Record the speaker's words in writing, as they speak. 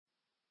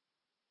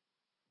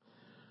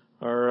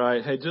All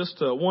right. Hey, just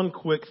one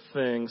quick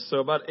thing. So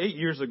about 8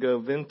 years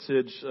ago,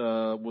 Vintage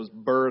was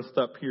birthed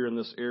up here in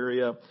this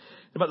area.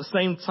 About the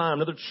same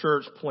time, another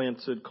church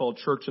planted called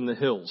Church in the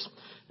Hills.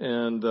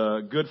 And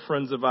good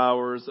friends of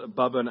ours,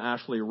 Bubba and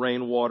Ashley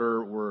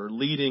Rainwater, were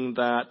leading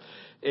that.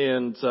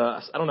 And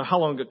I don't know how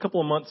long, a couple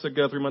of months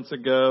ago, 3 months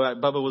ago,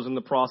 Bubba was in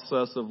the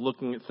process of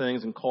looking at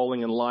things and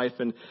calling in life.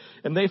 And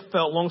they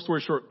felt, long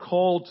story short,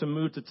 called to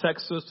move to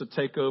Texas to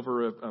take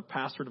over a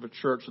pastorate of a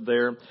church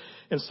there.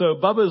 And so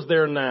Bubba is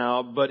there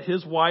now, but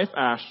his wife,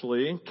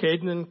 Ashley,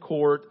 Caden and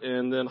Court,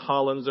 and then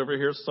Holland's over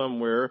here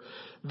somewhere,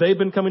 they've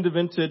been coming to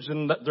Vintage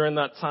during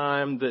that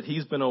time that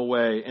he's been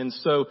away. And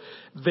so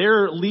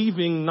they're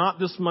leaving not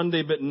this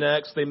Monday, but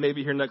next. They may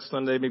be here next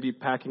Sunday, maybe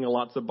packing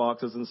lots of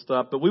boxes and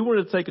stuff. But we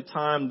wanted to take a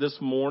time this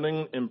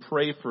morning and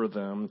pray for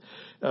them.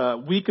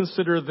 We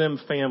consider them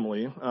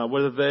family,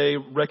 whether they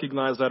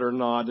recognize that or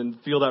not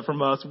and feel that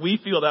from us. We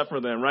feel that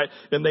for them, right?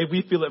 And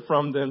we feel it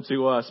from them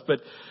to us.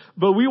 But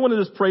we want to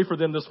just pray for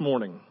them this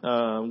morning.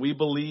 We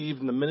believe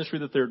in the ministry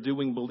that they're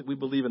doing. We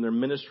believe in their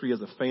ministry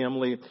as a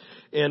family.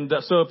 And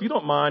so if you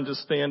don't mind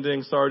just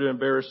standing, sorry to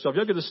embarrass yourself.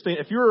 You'll get to stand.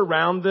 If you're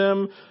around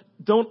them,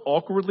 don't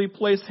awkwardly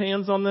place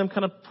hands on them.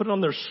 Kind of put it on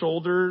their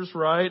shoulders,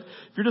 right?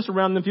 If you're just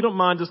around them, if you don't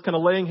mind just kind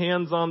of laying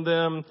hands on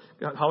them.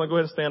 Holland, go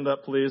ahead and stand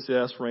up, please.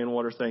 Yes,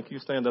 Rainwater, thank you.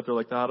 Stand up. They're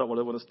like, I don't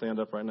want to stand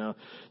up right now.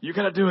 You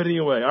got to do it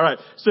anyway. All right.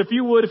 So if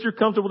you're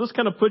comfortable, just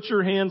kind of put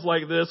your hands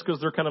like this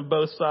because they're kind of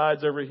both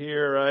sides over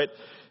here, right?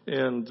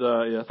 And,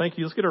 thank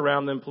you. Let's get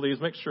around them, please.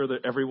 Make sure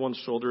that everyone's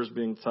shoulder is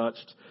being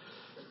touched.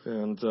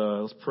 And,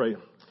 let's pray.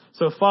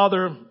 So,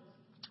 Father,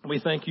 we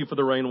thank you for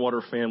the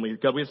Rainwater family.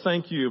 God, we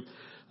thank you,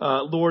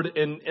 Lord,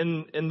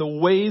 in the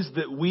ways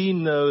that we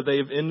know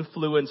they've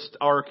influenced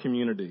our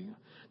community.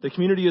 The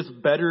community is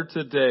better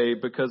today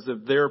because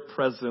of their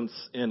presence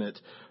in it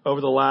over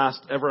the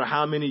last ever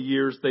how many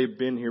years they've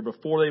been here,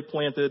 before they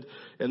planted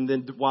and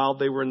then while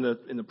they were in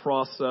the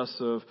process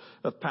of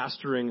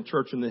pastoring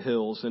Church in the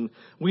Hills. And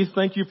we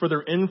thank you for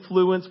their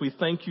influence. We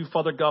thank you,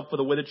 Father God, for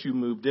the way that you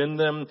moved in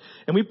them.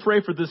 And we pray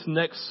for this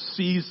next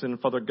season,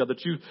 Father God,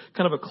 that you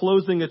kind of are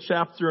closing a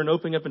chapter and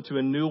opening up into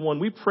a new one.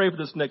 We pray for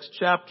this next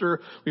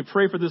chapter. We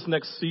pray for this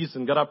next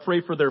season. God, I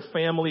pray for their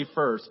family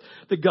first.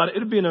 That God, it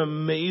would be an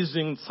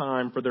amazing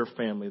time for their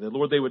family. That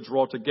Lord, they would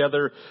draw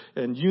together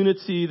in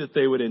unity, that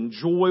they would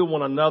enjoy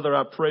one another.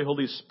 I pray,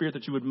 Holy Spirit,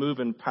 that you would move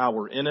in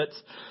power in it.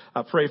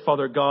 I pray,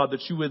 Father God,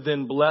 that you would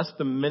then bless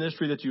the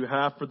ministry that you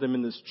have for them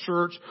in this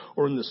church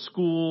or in the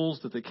schools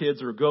that the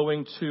kids are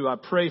going to. I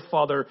pray,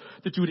 Father,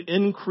 that you would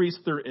increase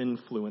their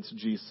influence,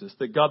 Jesus.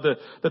 That God,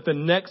 that the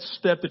next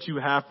step that you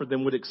have for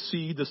them would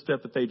exceed the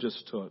step that they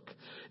just took.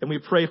 And we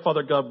pray,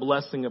 Father God,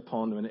 blessing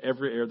upon them in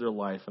every area of their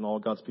life. And all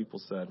God's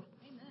people said,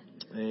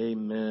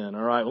 Amen.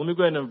 All right. Let me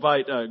go ahead and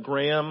invite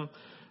Graham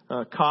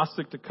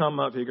Kostick to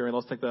come up here. Graham,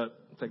 let's take that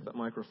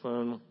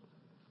microphone.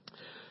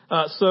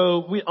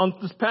 So on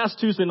this past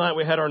Tuesday night,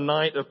 we had our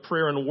night of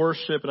prayer and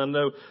worship, and I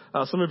know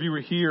some of you were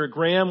here.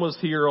 Graham was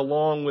here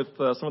along with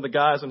some of the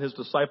guys in his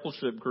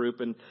discipleship group,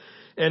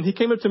 and he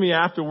came up to me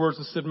afterwards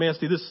and said, "Man,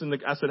 Steve,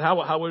 I said,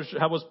 how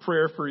was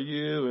prayer for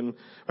you, and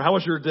how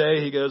was your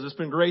day?" He goes, "It's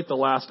been great the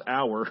last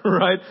hour,"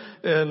 right?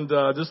 And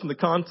just in the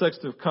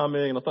context of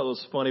coming, and I thought it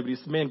was funny, but he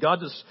said, "Man,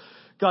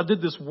 God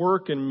did this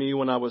work in me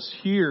when I was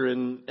here,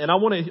 and I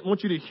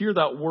want you to hear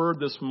that word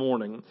this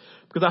morning."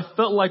 Because I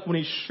felt like when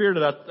he shared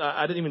it,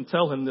 I didn't even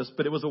tell him this,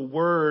 but it was a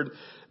word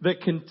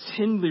that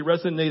continually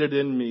resonated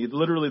in me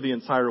literally the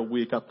entire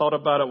week. I thought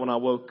about it when I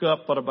woke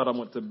up, thought about it when I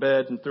went to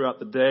bed and throughout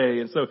the day.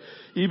 And so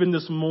even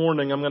this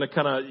morning,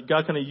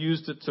 God kind of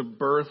used it to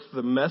birth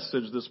the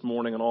message this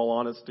morning, in all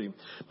honesty.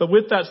 But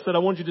with that said, I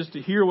want you just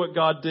to hear what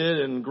God did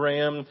in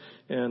Graham.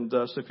 And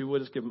so if you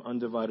would, just give him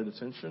undivided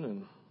attention.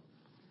 And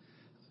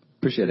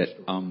appreciate it.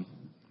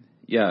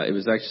 It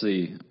was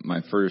actually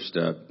my first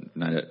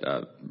night at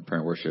prayer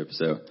and worship,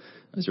 so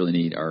it was really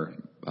neat. Our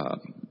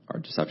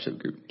discipleship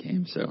group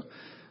came, so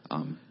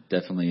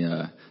definitely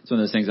it's one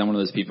of those things. I'm one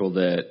of those people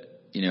that,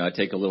 I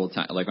take a little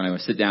time, like when I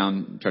sit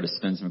down, try to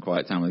spend some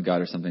quiet time with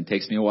God or something, it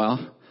takes me a while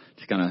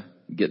to kind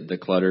of get the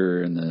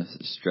clutter and the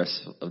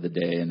stress of the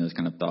day and those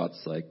kind of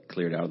thoughts like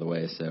cleared out of the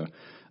way. So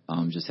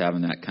just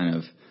having that kind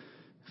of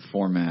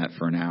format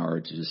for an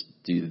hour to just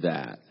do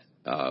that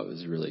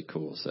was really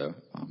cool. So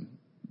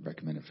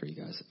recommend it for you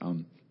guys.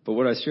 But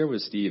what I shared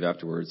with Steve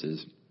afterwards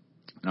is,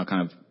 and I'll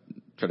kind of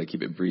try to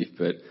keep it brief,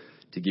 but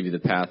to give you the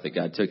path that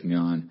God took me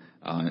on,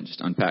 and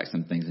just unpack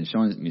some things and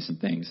showing me some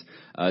things.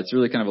 It's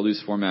really kind of a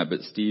loose format,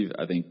 but Steve,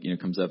 I think,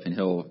 comes up and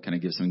he'll kind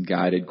of give some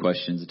guided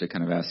questions to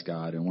kind of ask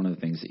God. And one of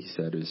the things that he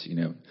said is,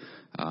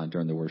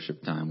 during the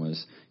worship time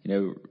was,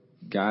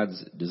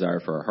 God's desire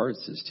for our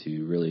hearts is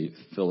to really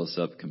fill us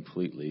up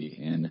completely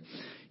and,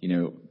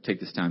 take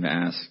this time to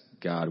ask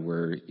God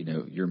where,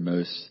 you're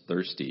most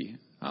thirsty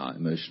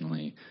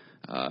emotionally,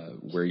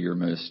 where you're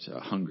most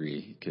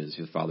hungry, because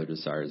your Father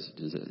desires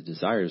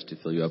to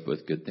fill you up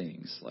with good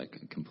things, like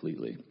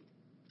completely.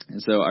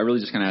 And so I really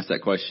just kind of asked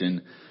that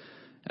question,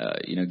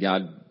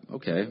 God,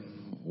 okay,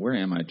 where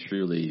am I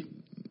truly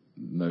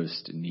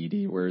most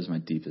needy? Where is my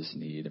deepest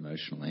need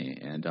emotionally?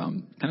 And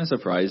kind of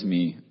surprised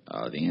me.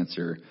 The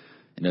answer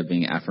ended up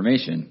being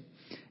affirmation.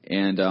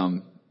 And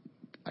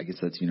I guess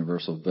that's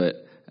universal, but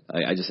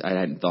I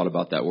hadn't thought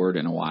about that word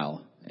in a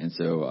while. And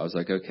so I was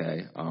like,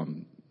 okay,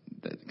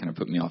 that kind of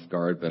put me off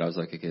guard, but I was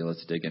like, okay,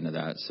 let's dig into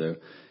that. So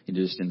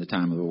just in the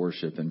time of the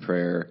worship and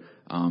prayer,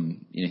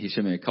 he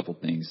showed me a couple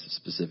things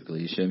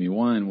specifically. He showed me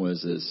one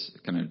was this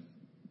kind of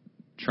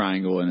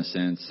triangle in a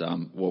sense.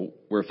 Well,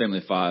 we're a family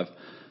of 5,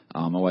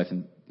 my wife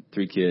and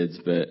 3 kids,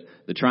 but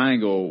the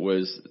triangle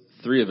was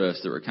 3 of us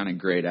that were kind of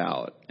grayed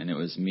out, and it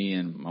was me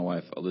and my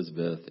wife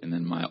Elizabeth, and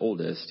then my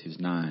oldest, who's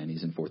 9,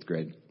 he's in 4th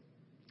grade.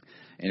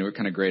 And we're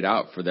kind of grayed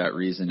out for that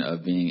reason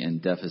of being in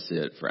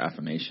deficit for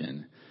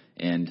affirmation.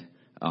 And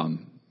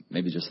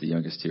maybe just the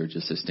youngest 2 are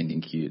just so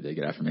stinking cute. They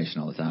get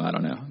affirmation all the time. I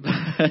don't know.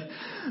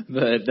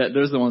 But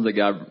those are the ones that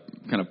God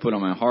kind of put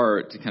on my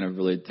heart to kind of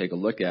really take a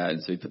look at.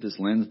 And so he put this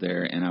lens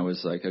there, and I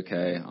was like,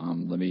 okay,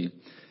 let me,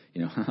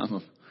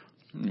 I'm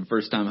a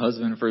first-time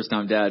husband,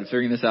 first-time dad,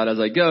 figuring this out as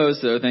I go.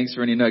 So thanks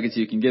for any nuggets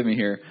you can give me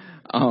here.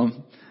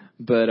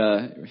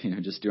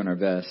 Just doing our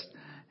best.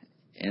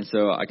 And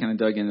so I kind of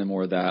dug into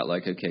more of that,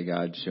 like, okay,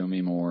 God, show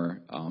me more.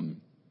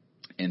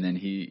 And then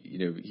he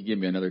gave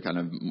me another kind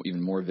of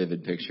even more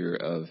vivid picture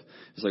of,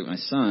 it's like my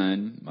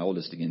son, my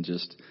oldest again,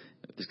 just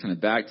kind of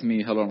back to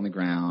me, held on the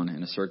ground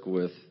in a circle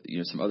with,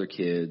 some other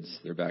kids,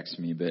 their backs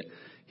to me. But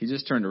he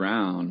just turned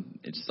around.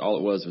 It's just all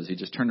it was he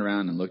just turned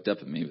around and looked up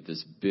at me with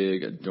this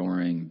big,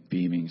 adoring,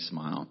 beaming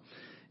smile.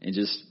 And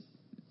just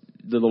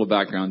the little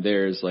background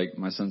there is like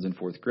my son's in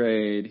 4th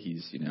grade.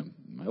 He's,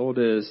 my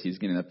oldest. He's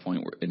getting to that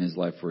point in his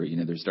life where,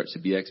 there starts to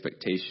be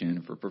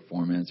expectation for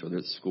performance, whether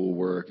it's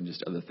schoolwork and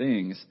just other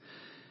things.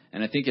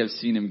 And I think I've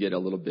seen him get a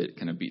little bit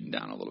kind of beaten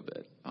down a little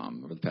bit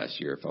over the past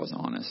year, if I was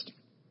honest.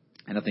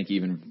 And I think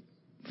even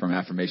from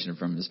affirmation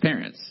from his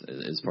parents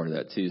is part of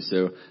that too.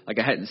 So like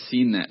I hadn't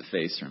seen that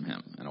face from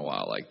him in a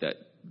while, like that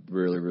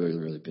really, really,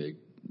 really big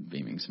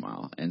beaming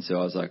smile. And so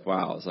I was like,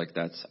 wow, I was like,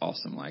 that's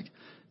awesome. Like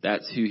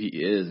that's who he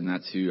is, and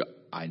that's who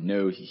I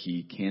know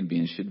he can be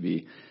and should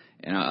be.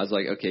 And I was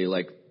like, okay,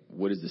 like,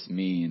 what does this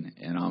mean?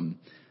 And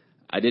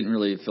I didn't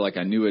really feel like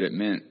I knew what it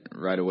meant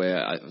right away.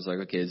 I was like,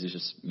 okay, is this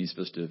just me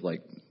supposed to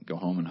like go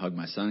home and hug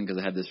my son? Because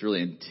I had this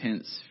really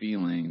intense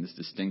feeling, this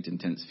distinct,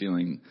 intense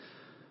feeling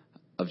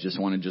of just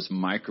wanting to just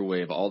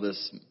microwave all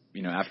this,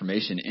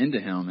 affirmation into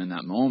him in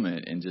that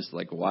moment. And just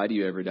like, why do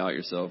you ever doubt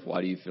yourself?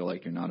 Why do you feel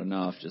like you're not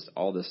enough? Just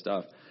all this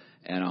stuff.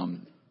 And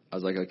I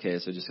was like, okay,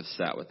 so just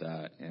sat with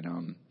that.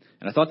 And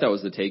I thought that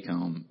was the take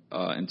home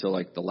until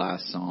like the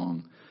last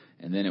song.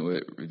 And then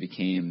it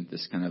became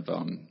this kind of,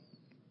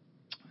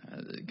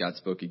 God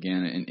spoke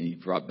again, and he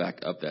brought back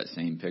up that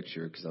same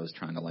picture because I was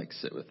trying to like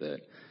sit with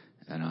it.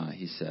 And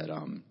he said,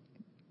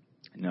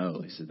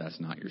 no, he said, that's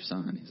not your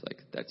son. He's like,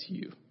 that's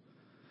you.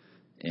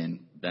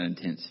 And that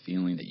intense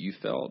feeling that you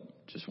felt,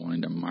 just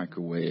wanting to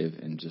microwave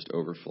and just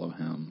overflow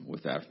him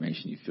with the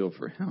affirmation you feel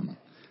for him,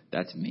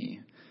 that's me.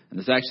 And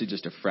it's actually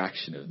just a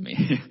fraction of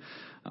me.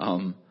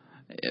 I'm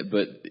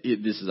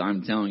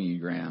telling you,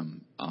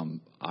 Graham,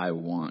 I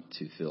want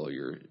to fill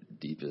your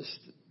deepest,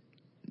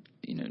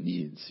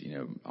 needs.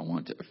 I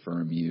want to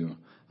affirm you.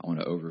 I want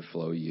to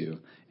overflow you.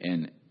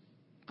 And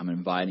I'm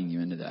inviting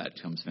you into that.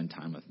 Come spend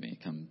time with me.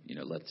 Come,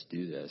 let's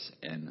do this.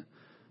 And,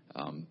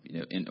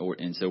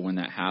 and so when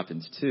that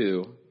happens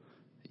too,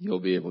 you'll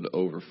be able to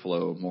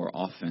overflow more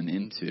often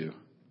into,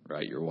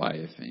 right, your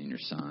wife and your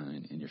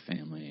son and your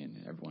family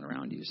and everyone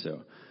around you.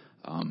 So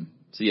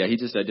yeah, he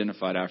just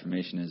identified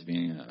affirmation as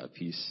being a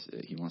piece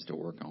that he wants to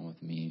work on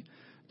with me.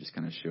 Just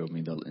kind of showed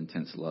me the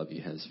intense love he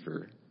has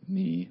for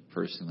me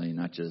personally,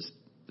 not just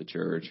the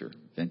church or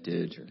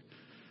Vintage,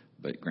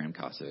 but Graham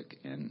Cossack.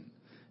 And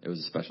it was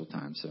a special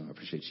time, so I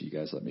appreciate you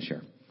guys letting me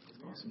share.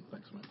 Awesome.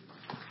 Thanks, man.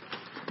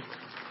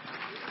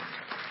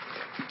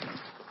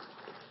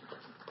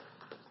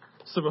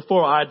 So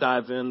before I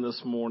dive in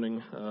this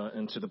morning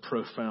into the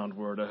profound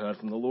word I heard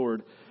from the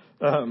Lord,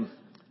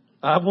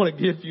 I want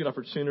to give you an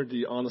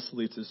opportunity,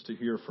 honestly, just to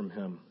hear from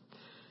him.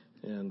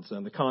 And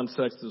in the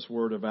context of this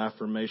word of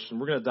affirmation,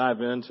 we're going to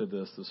dive into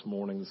this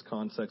morning, this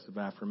context of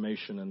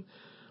affirmation, and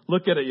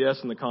look at it, yes,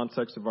 in the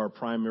context of our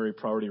primary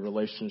priority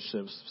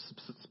relationships,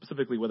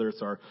 specifically whether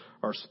it's our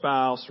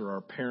spouse or our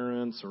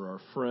parents or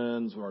our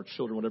friends or our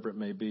children, whatever it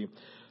may be.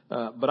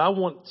 But I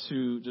want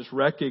to just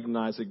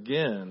recognize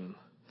again,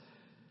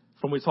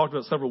 from what we talked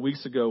about several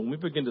weeks ago, when we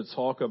begin to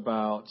talk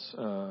about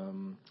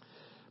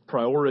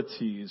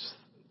priorities,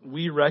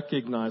 we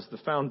recognize the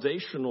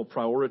foundational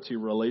priority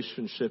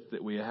relationship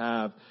that we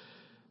have,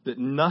 that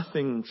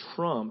nothing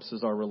trumps,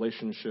 is our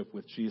relationship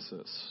with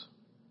Jesus.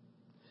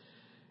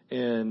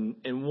 And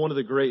one of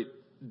the great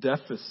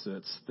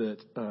deficits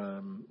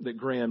that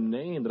Graham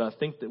named, that I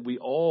think that we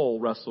all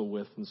wrestle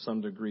with in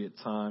some degree at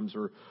times,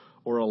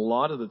 or a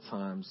lot of the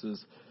times,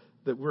 is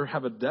that we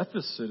have a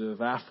deficit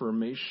of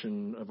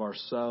affirmation of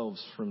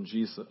ourselves from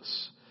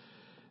Jesus.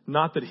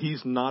 Not that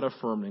he's not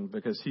affirming,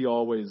 because he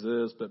always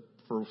is, but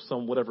for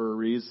some whatever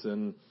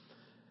reason,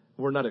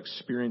 we're not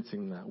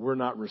experiencing that. We're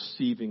not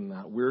receiving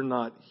that. We're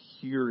not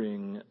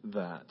hearing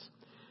that.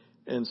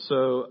 And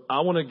so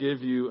I want to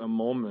give you a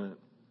moment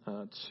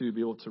to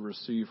be able to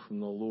receive from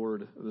the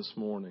Lord this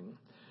morning.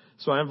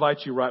 So I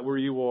invite you right where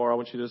you are. I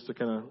want you just to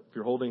kind of, if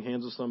you're holding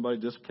hands with somebody,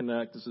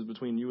 disconnect. This is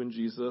between you and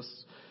Jesus.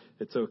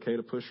 It's okay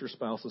to push your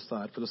spouse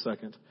aside for the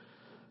second.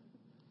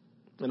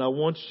 And I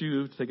want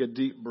you to take a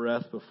deep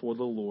breath before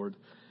the Lord.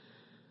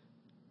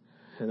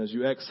 And as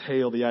you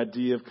exhale, the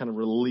idea of kind of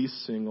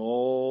releasing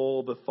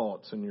all the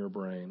thoughts in your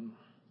brain,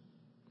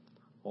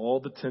 all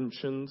the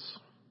tensions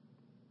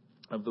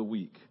of the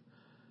week.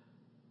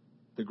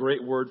 The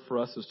great word for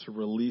us is to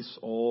release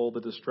all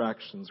the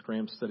distractions.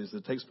 Graham studies.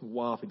 It takes a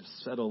while for you to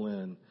settle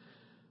in.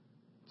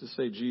 To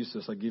say,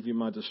 Jesus, I give you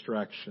my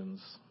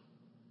distractions.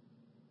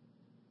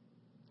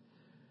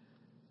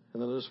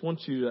 And then I just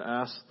want you to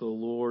ask the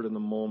Lord in the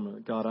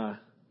moment, God, I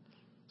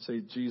say,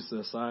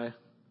 Jesus, I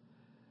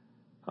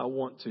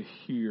want to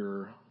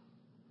hear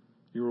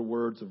your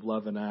words of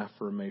love and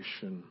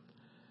affirmation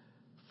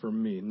for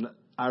me.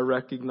 I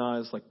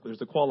recognize, like,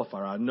 there's a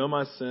qualifier. I know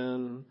my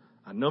sin.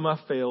 I know my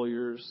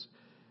failures.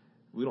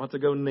 We don't have to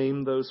go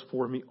name those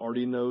for me.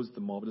 Already knows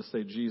them all. But to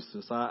say,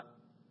 Jesus,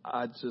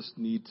 I just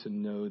need to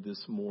know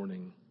this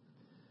morning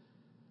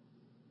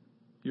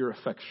your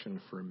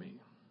affection for me.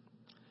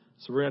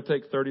 So we're going to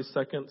take 30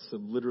 seconds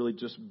of literally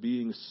just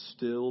being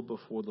still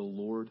before the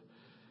Lord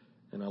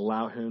and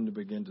allow him to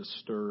begin to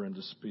stir and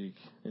to speak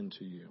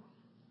into you.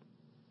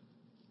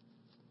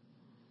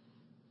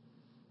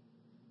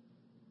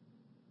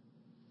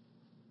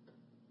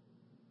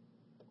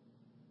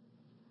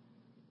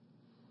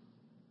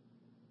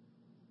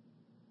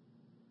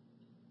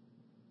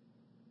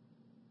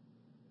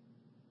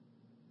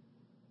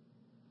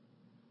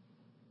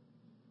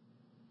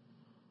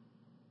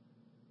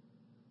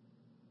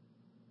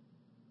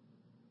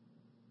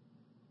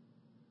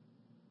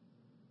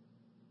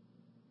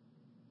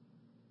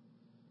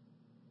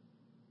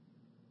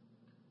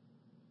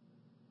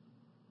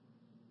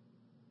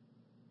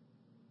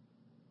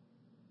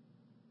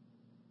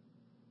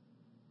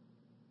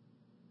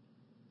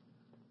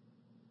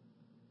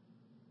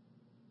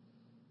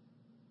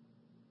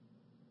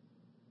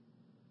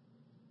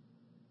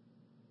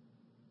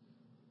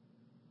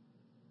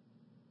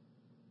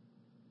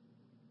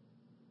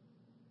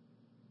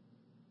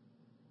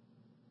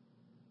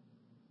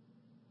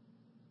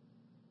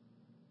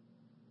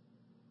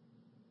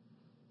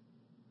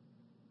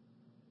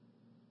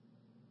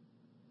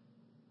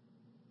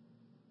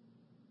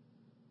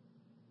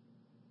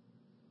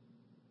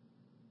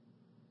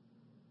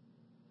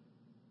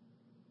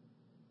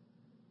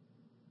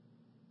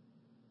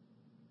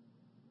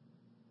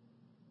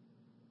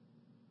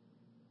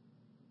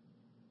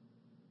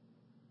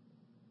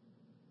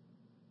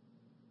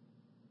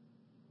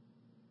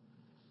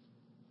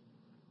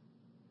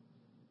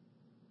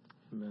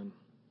 Amen.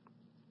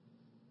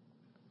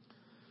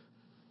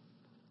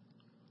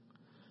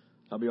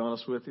 I'll be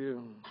honest with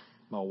you.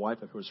 My wife,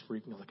 if it was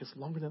freaking, like, it's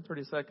longer than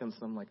 30 seconds.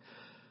 And I'm like,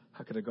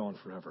 how could it go on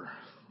forever?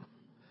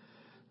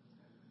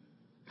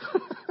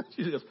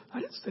 She goes, I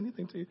didn't say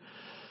anything to you.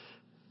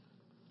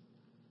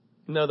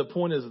 No, the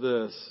point is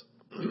this.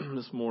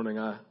 This morning,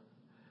 I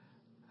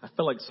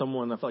felt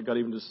like God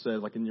even just said,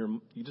 like,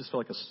 you just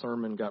felt like a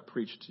sermon got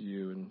preached to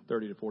you in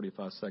 30 to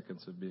 45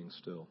 seconds of being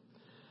still.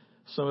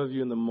 Some of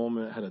you in the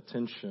moment had a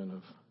tension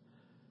of,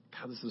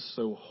 God, this is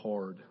so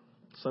hard.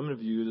 Some of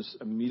you just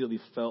immediately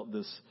felt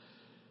this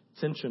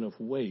tension of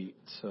weight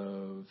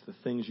of the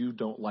things you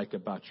don't like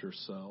about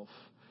yourself.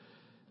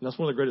 And that's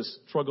one of the greatest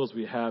struggles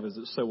we have, is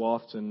that so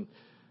often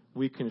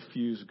we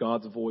confuse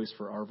God's voice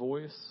for our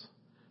voice.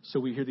 So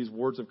we hear these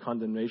words of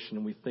condemnation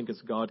and we think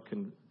it's God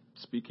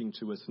speaking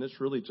to us. And it's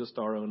really just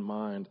our own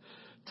mind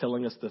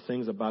telling us the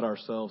things about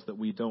ourselves that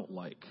we don't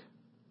like.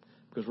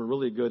 Because we're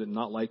really good at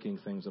not liking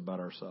things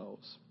about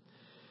ourselves.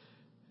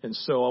 And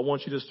so I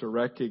want you just to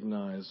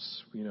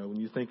recognize,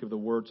 when you think of the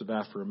words of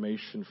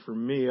affirmation, for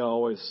me, I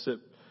always sit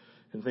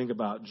and think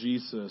about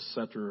Jesus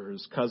after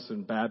his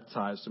cousin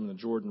baptized him in the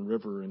Jordan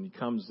River, and he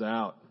comes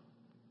out.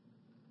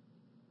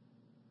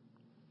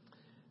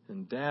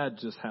 And Dad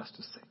just has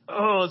to say,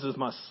 oh, this is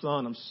my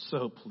son. I'm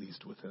so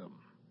pleased with him.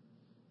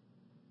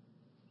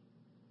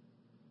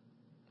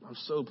 I'm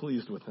so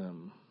pleased with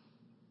him.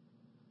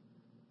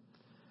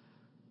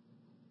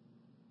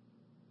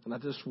 And I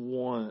just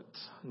want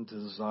and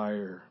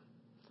desire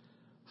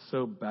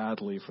so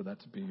badly for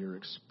that to be your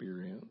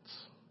experience.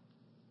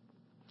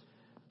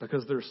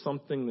 Because there's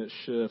something that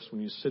shifts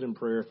when you sit in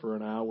prayer for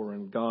an hour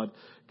and God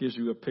gives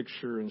you a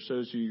picture and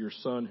shows you your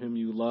son whom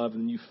you love,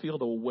 and you feel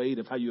the weight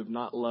of how you have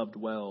not loved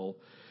well.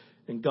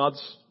 And God's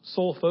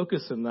sole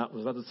focus in that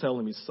was not to tell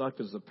him he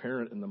sucked as a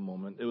parent in the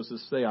moment. It was to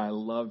say, I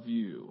love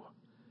you.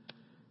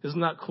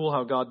 Isn't that cool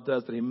how God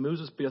does that? He moves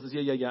us beyond, says,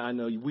 yeah, I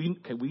know.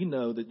 We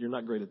know that you're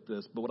not great at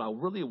this, but what I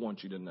really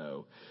want you to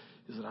know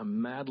is that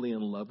I'm madly in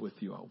love with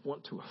you. I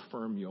want to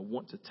affirm you. I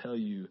want to tell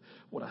you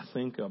what I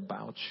think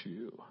about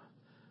you.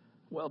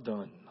 Well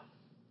done.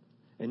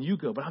 And you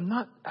go, but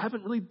I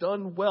haven't really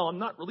done well. I'm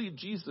not really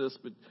Jesus,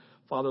 but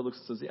Father looks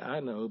and says, yeah, I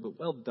know, but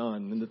well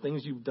done. And the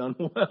things you've done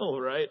well,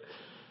 right?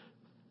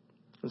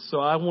 And so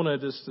I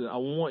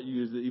want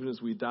you to, even as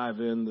we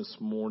dive in this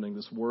morning,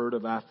 this word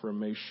of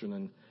affirmation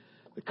and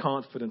the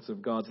confidence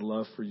of God's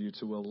love for you,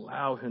 to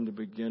allow him to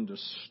begin to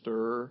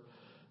stir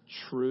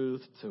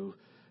truth, to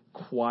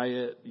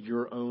quiet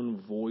your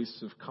own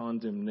voice of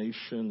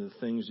condemnation, the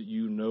things that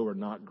you know are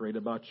not great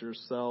about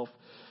yourself.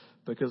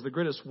 Because the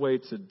greatest way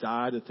to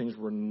die to things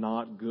we're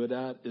not good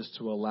at is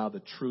to allow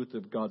the truth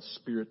of God's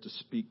Spirit to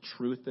speak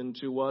truth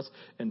into us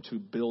and to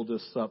build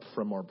us up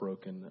from our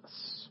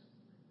brokenness.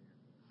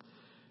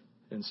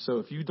 And so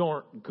if you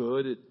aren't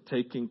good at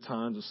taking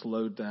time to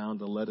slow down,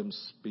 to let him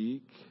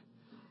speak,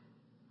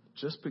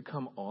 just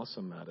become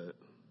awesome at it.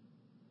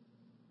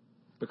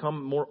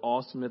 Become more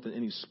awesome at it than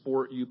any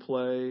sport you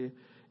play,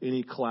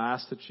 any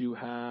class that you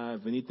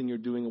have, anything you're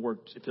doing at work.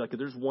 If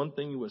there's one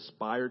thing you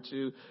aspire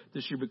to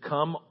this year,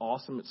 become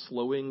awesome at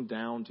slowing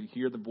down to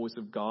hear the voice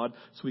of God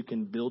so he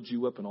can build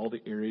you up in all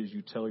the areas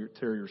you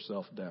tear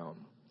yourself down.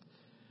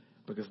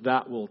 Because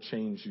that will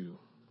change you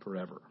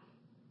forever.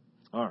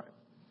 All right.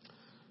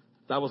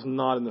 That was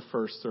not in the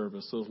first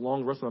service. So as long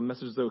as the rest of my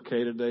message is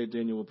okay today,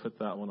 Daniel will put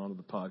that one onto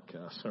the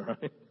podcast, all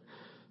right?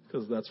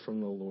 Because that's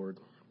from the Lord.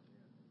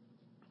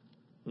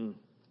 Okay.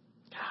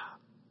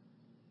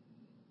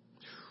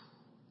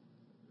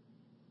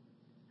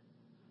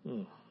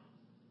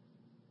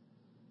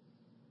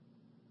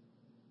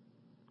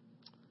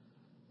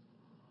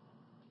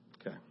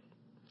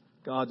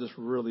 God just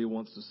really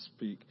wants to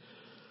speak.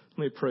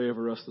 Let me pray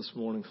over us this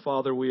morning.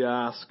 Father, we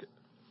ask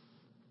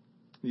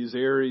these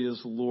areas,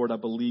 Lord, I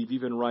believe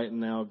even right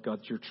now,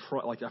 God,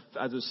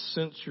 I just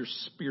sense your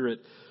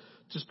Spirit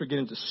just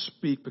beginning to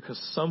speak because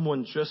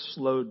someone just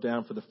slowed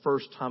down for the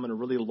first time in a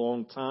really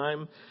long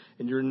time,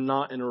 and you're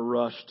not in a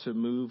rush to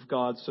move,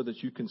 God, so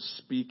that you can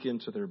speak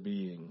into their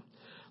being.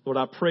 Lord,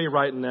 I pray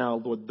right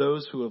now, Lord,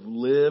 those who have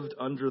lived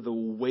under the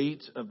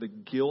weight of the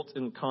guilt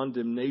and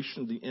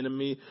condemnation of the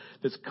enemy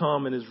that's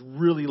come and is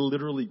really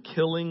literally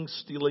killing,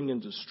 stealing,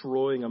 and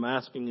destroying, I'm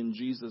asking in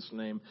Jesus'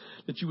 name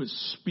that you would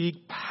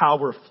speak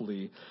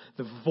powerfully.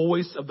 The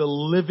voice of the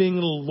living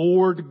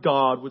Lord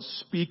God would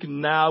speak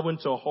now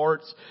into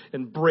hearts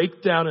and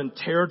break down and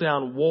tear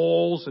down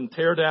walls and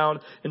tear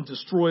down and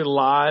destroy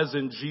lies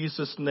in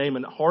Jesus' name.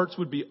 And hearts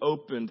would be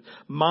opened,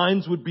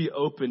 minds would be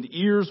opened,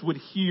 ears would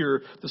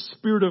hear the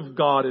Spirit of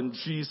God in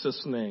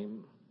Jesus'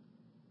 name.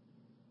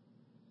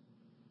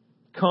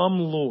 Come,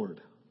 Lord.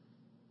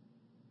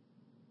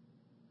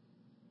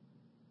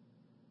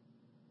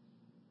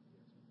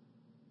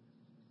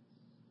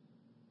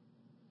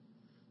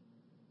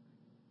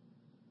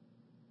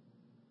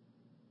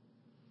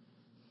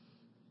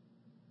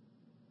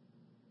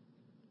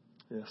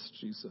 Yes,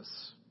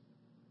 Jesus.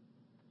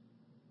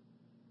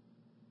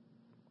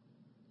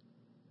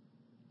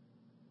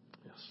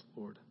 Yes,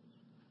 Lord.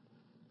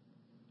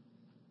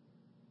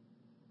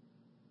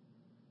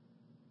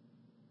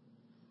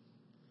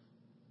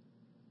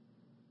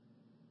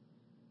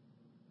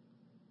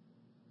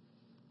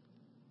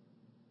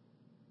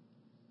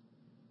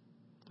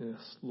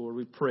 Yes, Lord,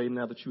 we pray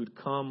now that you would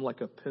come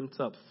like a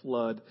pent-up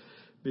flood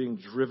being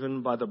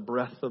driven by the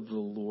breath of the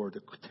Lord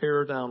to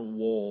tear down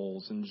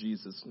walls in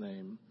Jesus'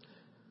 name.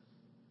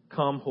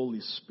 Come,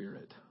 Holy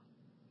Spirit.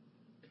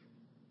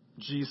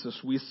 Jesus,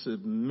 we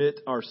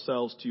submit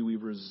ourselves to you. We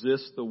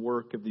resist the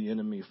work of the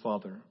enemy,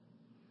 Father.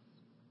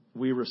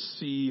 We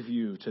receive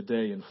you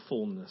today in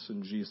fullness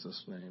in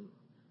Jesus' name.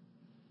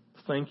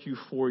 Thank you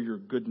for your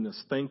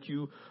goodness. Thank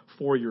you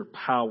for your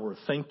power.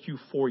 Thank you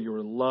for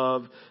your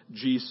love,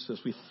 Jesus.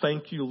 We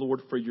thank you,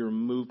 Lord, for your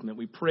movement.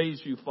 We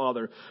praise you,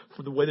 Father,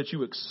 for the way that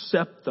you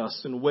accept us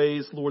in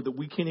ways, Lord, that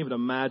we can't even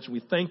imagine.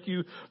 We thank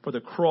you for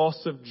the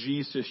cross of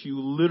Jesus.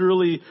 You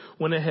literally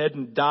went ahead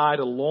and died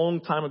a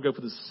long time ago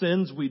for the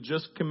sins we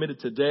just committed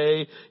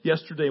today,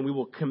 yesterday, and we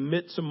will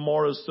commit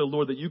tomorrow. So,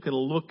 Lord, that you can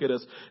look at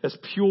us as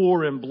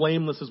pure and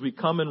blameless as we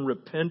come and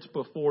repent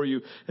before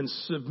you and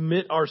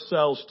submit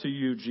ourselves to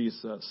you, Jesus.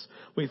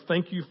 We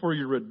thank you for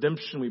your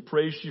redemption. We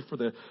praise you for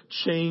the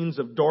chains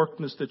of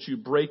darkness that you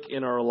break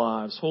in our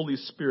lives. Holy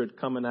Spirit,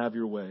 come and have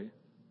your way.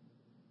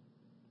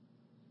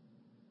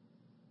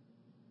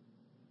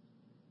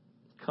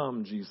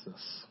 Come,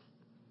 Jesus.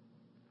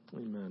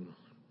 Amen.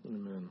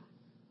 Amen.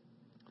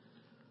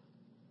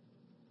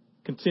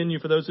 Continue.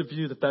 For those of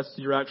you that's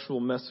your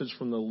actual message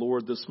from the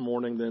Lord this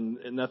morning, then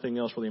nothing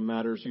else really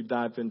matters. You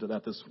dive into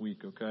that this week,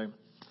 okay?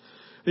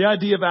 The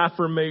idea of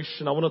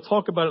affirmation, I want to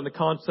talk about it in the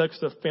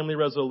context of family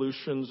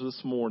resolutions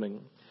this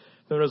morning.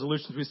 The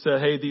resolutions, we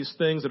said, hey, these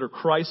things that are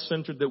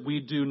Christ-centered that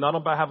we do, not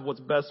on behalf of what's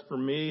best for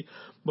me,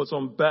 but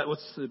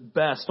what's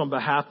best on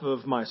behalf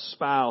of my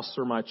spouse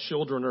or my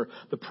children or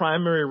the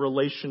primary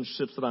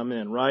relationships that I'm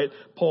in, right?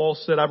 Paul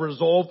said, I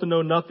resolve to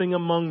know nothing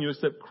among you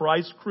except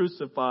Christ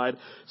crucified,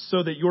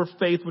 so that your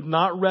faith would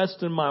not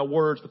rest in my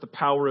words, but the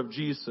power of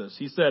Jesus.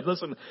 He said,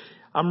 listen,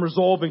 I'm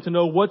resolving to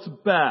know what's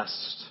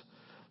best.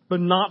 but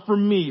not for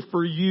me,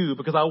 for you,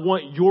 because I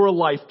want your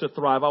life to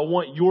thrive. I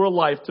want your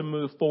life to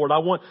move forward. I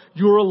want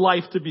your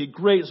life to be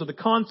great. So the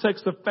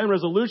context of family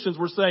resolutions,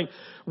 we're saying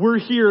we're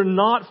here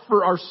not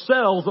for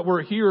ourselves, but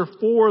we're here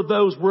for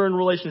those we're in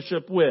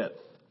relationship with.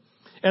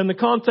 And in the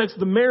context of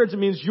the marriage, it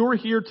means you're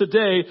here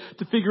today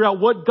to figure out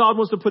what God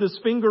wants to put his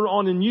finger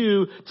on in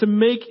you to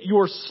make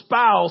your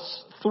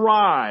spouse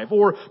thrive,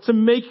 or to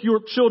make your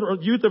children,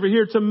 or youth over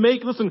here, to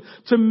make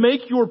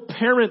your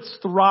parents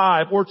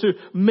thrive, or to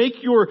make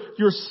your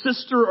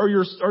sister or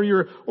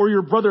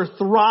your brother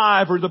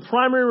thrive, or the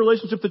primary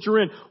relationship that you're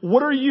in.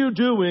 What are you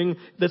doing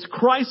that's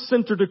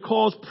Christ-centered to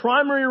cause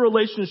primary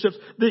relationships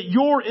that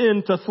you're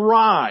in to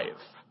thrive?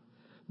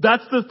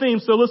 That's the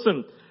theme. So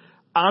listen,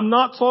 I'm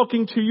not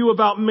talking to you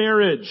about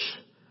marriage.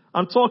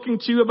 I'm talking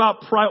to you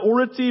about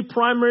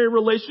primary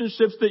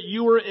relationships that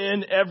you are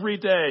in every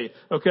day.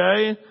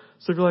 Okay?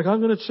 So if you're like, I'm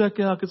going to check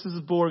out because this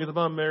is boring, it's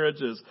about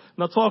marriages. I'm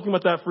not talking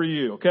about that for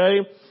you. Okay?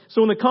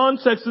 So in the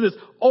context of this,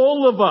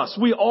 all of us,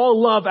 we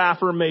all love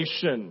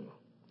affirmation.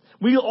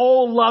 We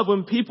all love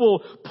when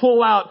people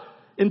pull out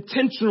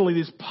intentionally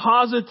these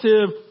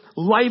positive,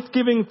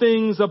 life-giving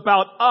things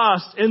about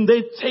us, and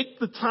they take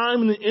the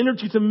time and the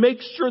energy to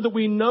make sure that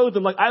we know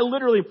them. Like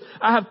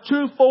I have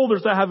two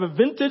folders. I have a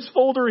vintage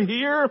folder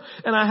here,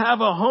 and I have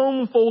a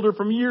home folder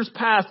from years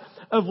past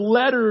of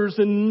letters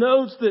and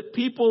notes that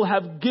people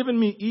have given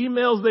me,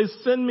 emails they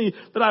send me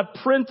that I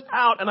print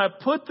out, and I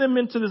put them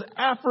into this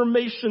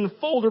affirmation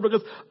folder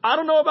because I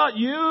don't know about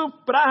you,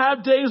 but I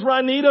have days where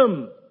I need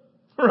them.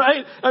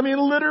 Right? I mean,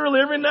 literally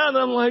every now and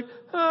then I'm like,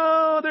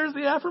 oh, there's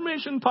the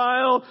affirmation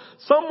pile.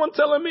 Someone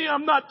telling me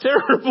I'm not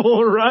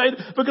terrible, right?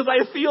 Because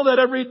I feel that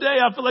every day.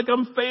 I feel like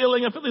I'm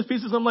failing. I feel these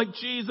pieces. I'm like,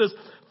 Jesus,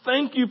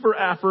 thank you for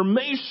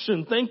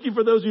affirmation. Thank you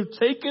for those who've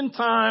taken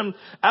time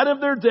out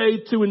of their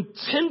day to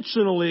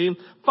intentionally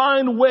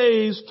find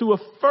ways to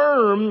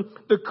affirm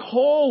the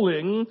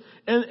calling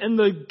and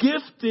the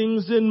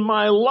giftings in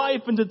my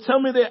life, and to tell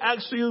me they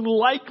actually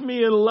like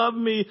me and love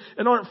me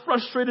and aren't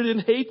frustrated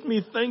and hate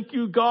me. Thank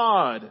you,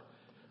 God.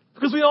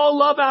 Because we all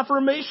love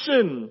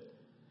affirmation.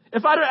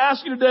 If I were to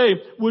ask you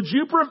today,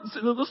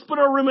 let's split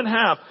our room in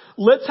half.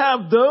 Let's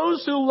have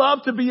those who love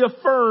to be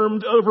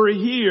affirmed over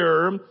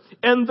here,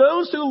 and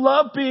those who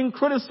love being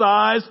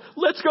criticized,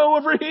 let's go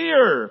over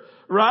here.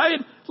 Right?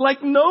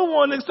 Like no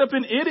one except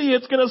an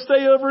idiot's going to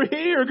stay over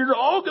here. You're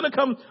all going to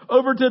come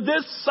over to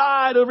this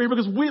side over here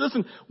because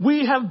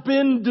we have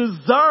been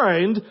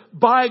designed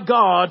by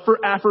God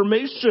for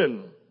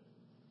affirmation.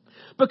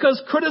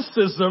 Because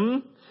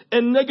criticism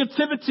and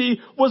negativity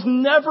was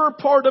never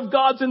part of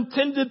God's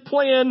intended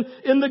plan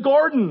in the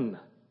garden.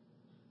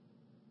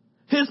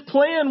 His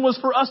plan was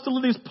for us to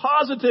live these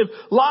positive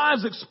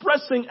lives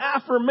expressing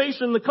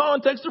affirmation in the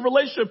context of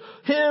relationship,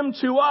 him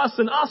to us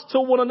and us to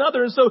one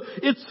another. And so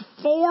it's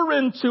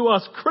foreign to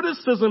us.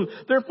 Criticism,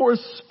 therefore,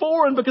 is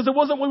foreign because it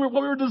wasn't what we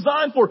were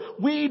designed for.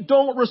 We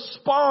don't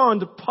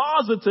respond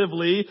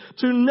positively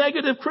to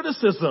negative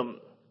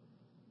criticism.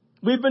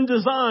 We've been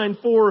designed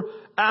for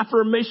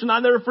affirmation. I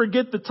never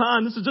forget the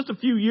time. This is just a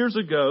few years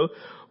ago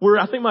where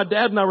I think my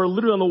dad and I were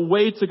literally on the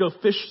way to go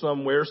fish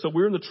somewhere. So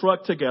we were in the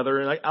truck together,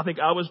 and I think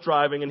I was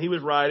driving and he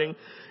was riding,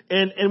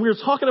 and we were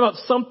talking about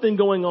something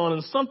going on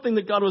and something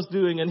that God was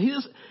doing. And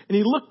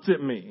he looked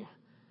at me.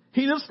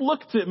 He just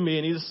looked at me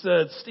and he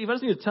said, Steve, I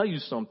just need to tell you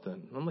something.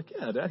 And I'm like,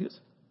 yeah, Dad. He goes,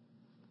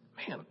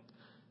 man,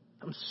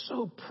 I'm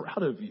so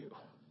proud of you.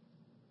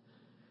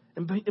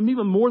 And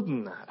even more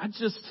than that, I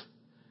just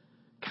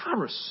kind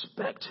of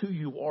respect who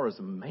you are as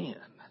a man.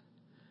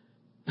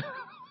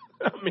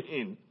 I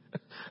mean,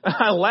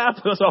 I laugh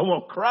because I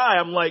won't cry.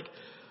 I'm like,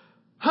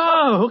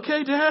 oh,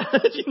 okay, Dad.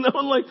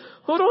 I'm like,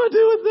 what do I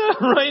do with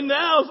that right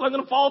now? So I'm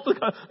going to fall through.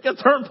 I got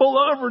to pull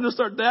over and just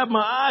start dabbing my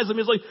eyes. I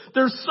mean, it's like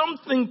there's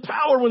something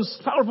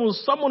powerful when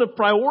someone of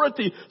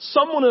priority,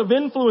 someone of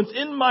influence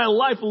in my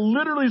life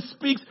literally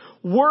speaks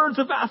words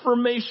of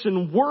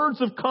affirmation,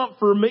 words of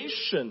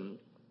confirmation.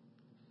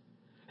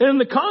 And in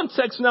the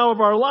context now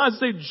of our lives,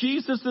 say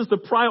Jesus is the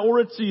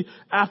priority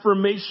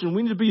affirmation.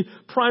 We need to be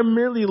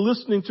primarily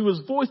listening to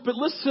his voice. But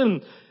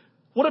listen,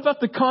 what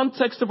about the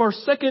context of our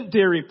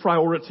secondary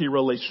priority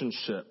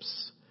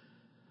relationships?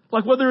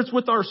 Like whether it's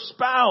with our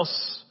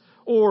spouse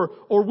or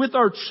with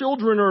our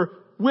children or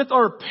with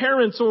our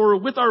parents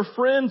or with our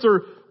friends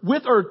or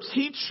with our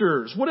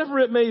teachers, whatever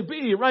it may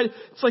be, right?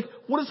 It's like,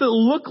 what does it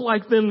look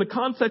like then in the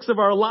context of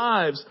our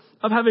lives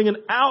of having an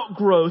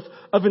outgrowth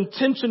of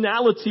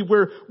intentionality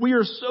where we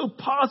are so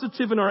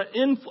positive in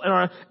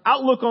our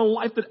outlook on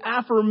life that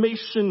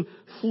affirmation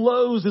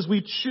flows as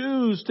we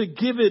choose to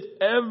give it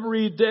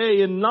every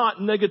day and not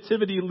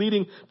negativity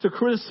leading to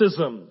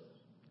criticism.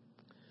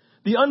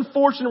 The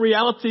unfortunate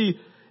reality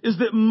is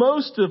that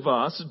most of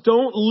us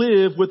don't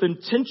live with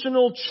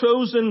intentional,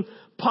 chosen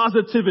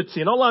positivity.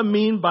 And all I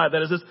mean by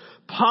that is this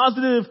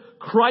positive,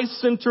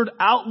 Christ-centered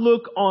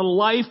outlook on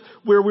life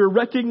where we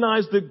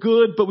recognize the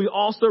good, but we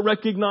also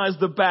recognize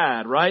the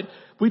bad, right?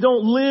 We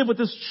don't live with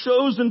this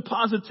chosen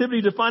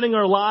positivity defining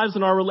our lives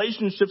and our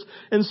relationships.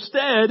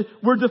 Instead,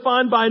 we're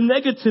defined by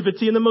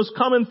negativity, and the most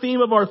common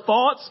theme of our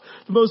thoughts,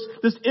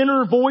 this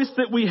inner voice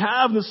that we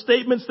have and the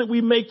statements that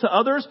we make to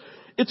others,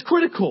 it's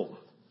critical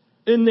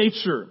in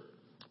nature.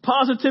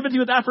 Positivity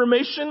with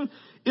affirmation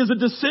is a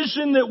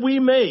decision that we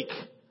make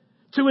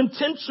to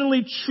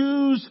intentionally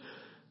choose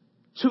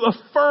to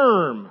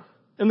affirm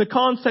in the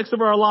context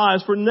of our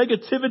lives. For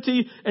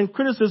negativity and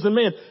criticism,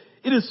 man,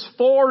 it is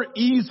far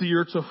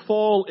easier to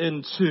fall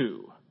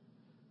into.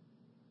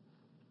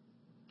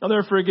 I'll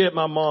never forget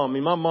my mom.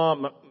 My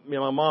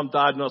mom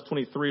died when I was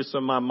 23, so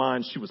in my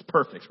mind, she was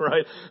perfect,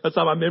 right? That's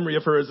how my memory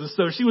of her is.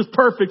 So she was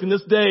perfect. And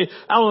this day,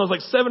 I was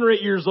like 7 or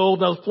 8 years old,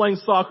 and I was playing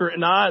soccer,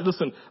 and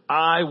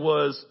I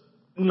was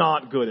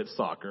not good at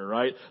soccer,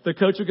 right? The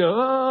coach would go,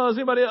 "Oh, is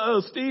anybody,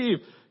 Steve,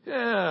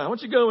 yeah, why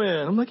don't you go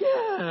in?" I'm like,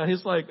 "Yeah."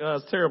 He's like,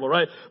 "It's terrible,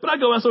 right?" But I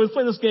go out, so I was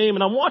playing this game,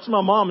 and I'm watching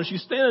my mom, and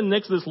she's standing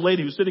next to this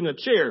lady who's sitting in a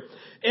chair,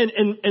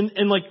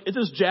 and like, it's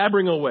just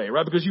jabbering away,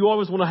 right? Because you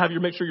always want to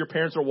make sure your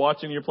parents are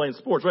watching and you're playing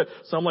sports, right?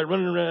 So I'm like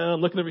running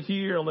around, looking over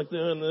here, I'm like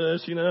doing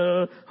this,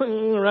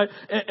 right?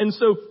 And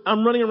so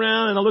I'm running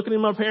around, and I'm looking at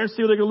my parents,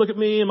 see if they're going to look at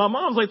me, and my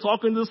mom's like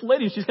talking to this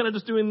lady, she's kind of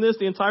just doing this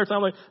the entire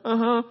time, like,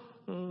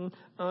 I'm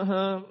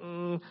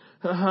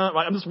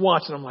just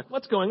watching. I'm like,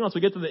 what's going on? So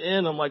we get to the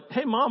end. I'm like,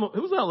 "Hey, Mom,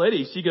 who's that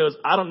lady?" She goes,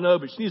 "I don't know,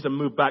 but she needs to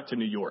move back to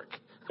New York."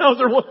 I was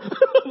there,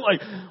 I'm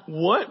like,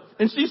 "What?"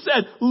 And she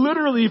said,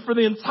 literally for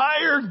the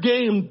entire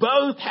game,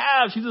 both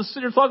halves, she's just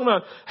sitting there talking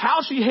about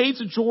how she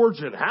hates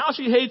Georgia and how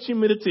she hates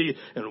humidity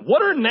and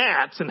what are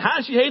gnats and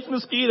how she hates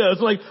mosquitoes.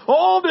 Like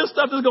all this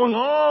stuff is going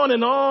on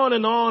and on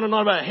and on and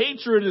on about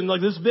hatred and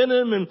like this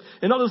venom and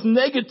all this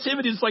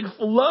negativity is like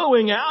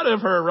flowing out of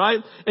her,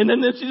 right? And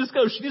then she just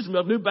goes, she needs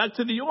to move back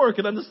to New York.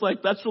 And I'm just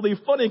like, that's really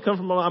funny coming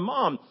from my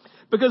mom.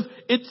 Because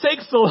it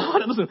takes a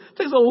lot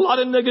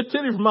of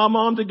negativity for my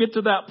mom to get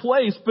to that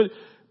place.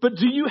 But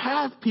do you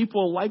have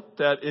people like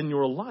that in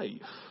your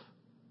life?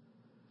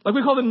 Like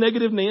we call them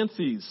negative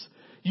Nancy's.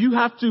 You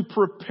have to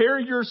prepare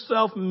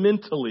yourself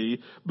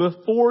mentally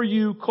before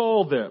you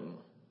call them.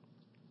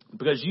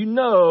 Because you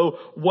know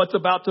what's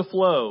about to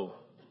flow.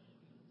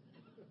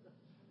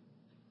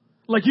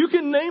 Like you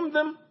can name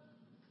them.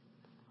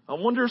 I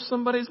wonder if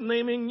somebody's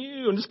naming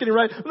you. I'm just kidding,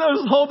 right? No,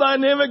 this whole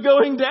dynamic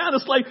going down.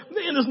 It's like,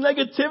 man, this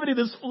negativity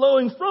that's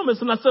flowing from us.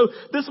 And so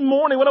this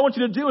morning, what I want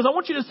you to do is I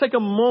want you to take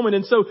a moment.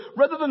 And so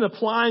rather than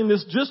applying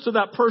this just to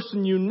that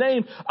person you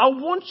named, I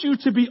want you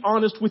to be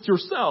honest with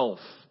yourself.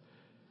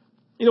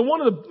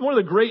 One of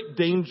the great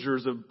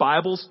dangers of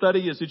Bible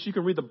study is that you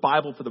can read the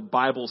Bible for the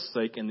Bible's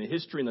sake and the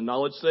history and the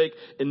knowledge sake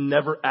and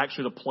never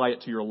actually apply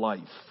it to your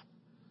life.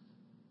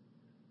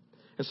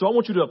 And so I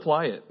want you to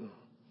apply it.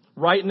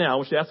 Right now, I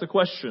want you to ask the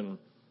question.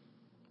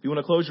 If you want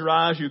to close your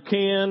eyes, you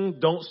can.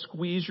 Don't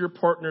squeeze your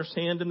partner's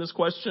hand in this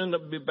question.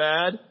 That would be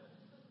bad.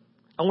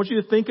 I want you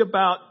to think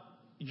about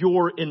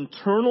your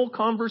internal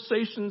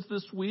conversations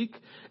this week,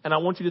 and I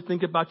want you to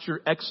think about your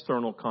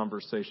external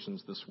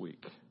conversations this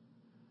week.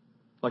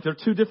 Like they're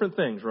two different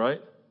things, right?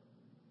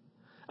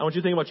 I want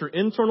you to think about your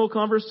internal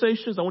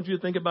conversations. I want you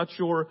to think about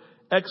your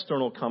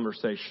external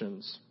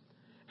conversations.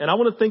 And I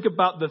want to think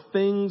about the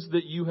things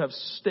that you have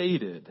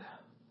stated.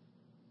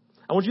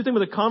 I want you to think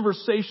about the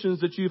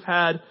conversations that you've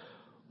had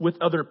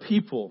with other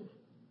people.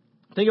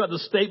 Think about the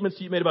statements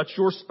that you made about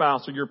your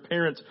spouse or your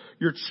parents,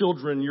 your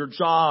children, your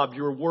job,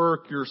 your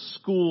work, your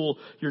school,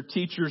 your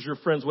teachers, your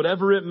friends,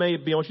 whatever it may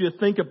be. I want you to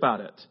think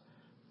about it.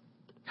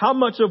 How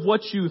much of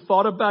what you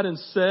thought about and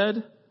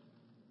said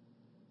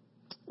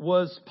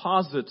was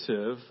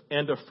positive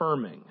and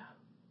affirming?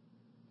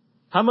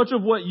 How much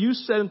of what you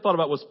said and thought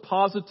about was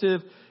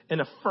positive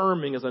and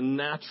affirming as a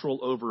natural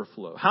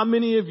overflow? How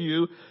many of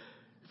you,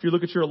 if you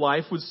look at your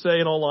life, would say,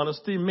 in all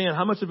honesty, man,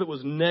 how much of it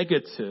was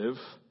negative,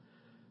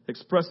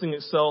 expressing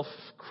itself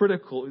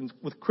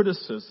with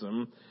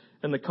criticism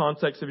in the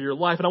context of your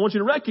life? And I want you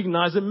to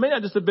recognize it may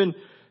not just have been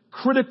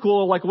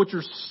critical like what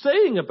you're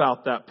saying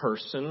about that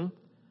person,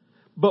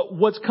 but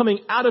what's coming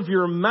out of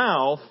your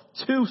mouth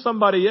to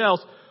somebody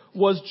else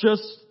was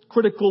just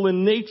critical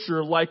in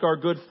nature, like our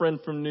good friend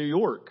from New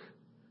York.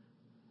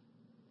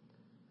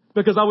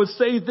 Because I would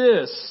say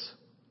this,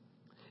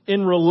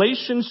 in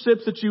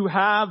relationships that you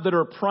have that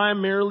are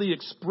primarily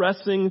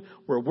expressing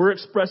where we're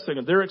expressing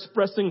and they're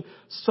expressing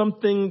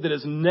something that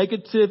is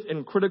negative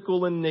and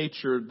critical in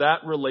nature,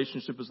 that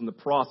relationship is in the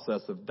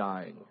process of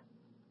dying.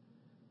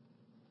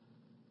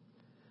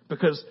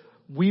 Because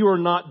we are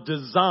not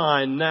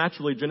designed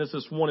naturally,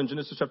 Genesis 1 and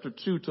Genesis chapter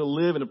 2, to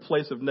live in a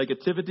place of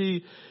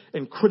negativity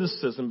and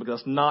criticism, because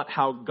that's not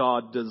how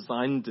God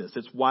designed us.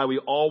 It's why we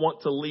all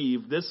want to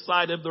leave this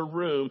side of the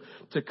room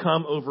to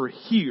come over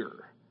here.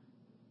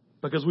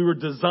 Because we were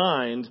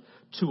designed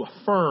to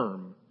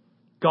affirm.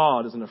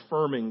 God is an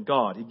affirming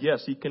God.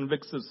 Yes, He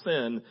convicts of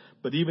sin,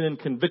 but even in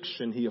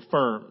conviction, He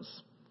affirms.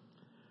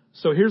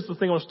 So here's the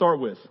thing I want to start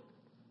with.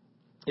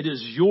 It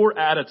is your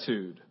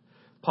attitude,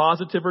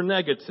 positive or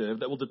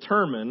negative, that will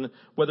determine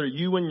whether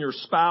you and your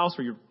spouse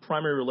or your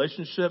primary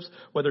relationships,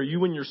 whether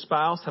you and your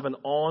spouse have an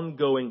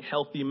ongoing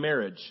healthy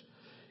marriage.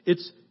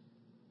 It's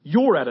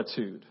your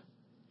attitude,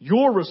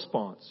 your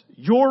response,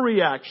 your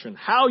reaction,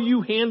 how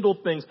you handle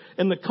things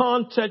in the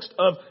context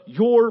of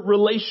your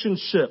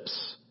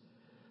relationships.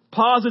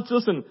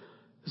 Listen,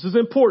 this is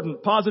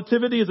important.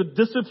 Positivity is a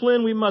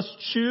discipline we must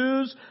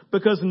choose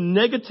because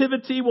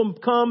negativity will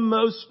come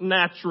most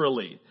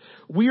naturally.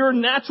 We are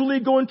naturally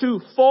going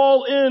to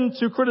fall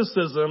into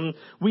criticism.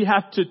 We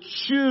have to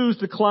choose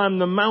to climb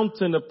the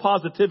mountain of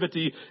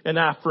positivity and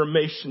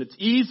affirmation. It's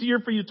easier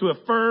for you to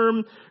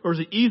affirm, or is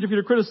it easier for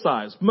you to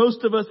criticize?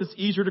 Most of us, it's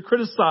easier to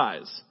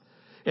criticize.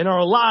 In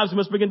our lives, we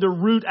must begin to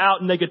root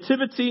out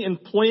negativity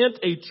and plant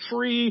a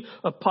tree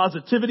of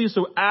positivity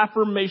so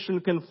affirmation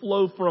can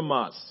flow from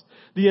us.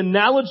 The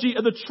analogy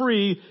of the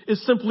tree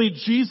is simply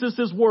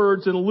Jesus'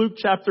 words in Luke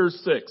chapter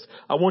 6.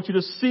 I want you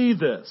to see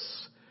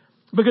this.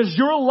 Because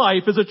your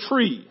life is a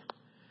tree.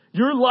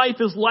 Your life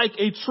is like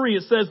a tree.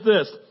 It says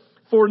this.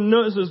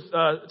 This is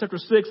chapter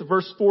 6,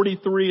 verse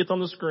 43. It's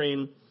on the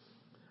screen.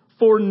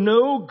 For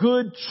no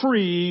good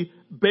tree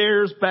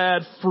bears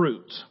bad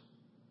fruit.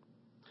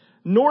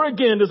 Nor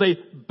again does a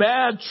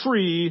bad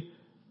tree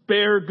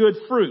bear good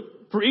fruit.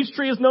 For each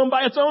tree is known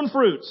by its own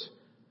fruit.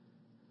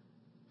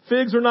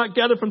 Figs are not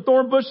gathered from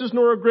thorn bushes,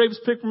 nor are grapes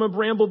picked from a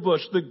bramble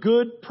bush. The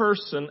good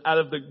person out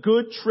of the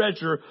good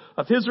treasure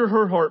of his or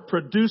her heart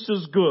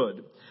produces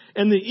good.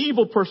 And the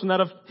evil person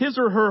out of his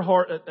or her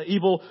heart,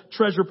 evil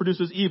treasure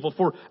produces evil.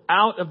 For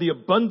out of the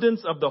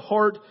abundance of the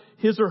heart,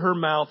 his or her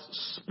mouth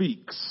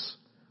speaks.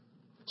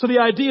 So the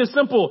idea is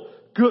simple.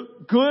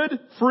 Good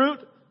fruit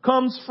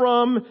comes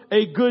from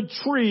a good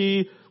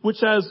tree which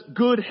has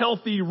good,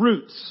 healthy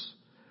roots.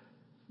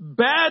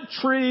 Bad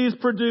trees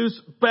produce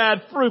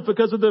bad fruit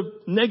because of the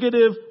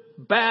negative,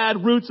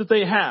 bad roots that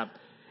they have.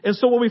 And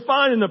so what we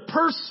find in a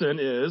person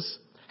is,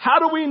 how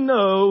do we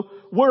know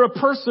where a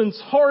person's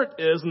heart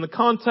is in the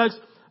context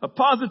of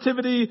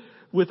positivity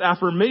with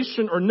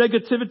affirmation or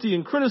negativity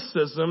and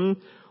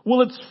criticism?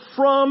 Well, it's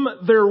from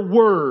their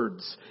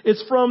words.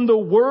 It's from the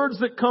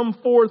words that come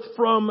forth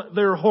from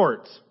their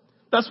heart.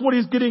 That's what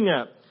he's getting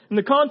at. In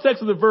the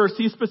context of the verse,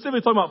 he's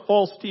specifically talking about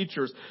false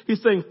teachers.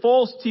 He's saying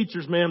false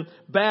teachers, man,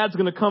 bad's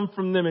going to come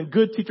from them, and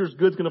good teachers,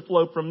 good's going to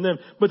flow from them.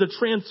 But the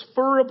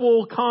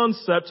transferable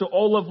concept to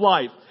all of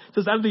life. It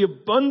says, out of the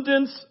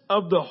abundance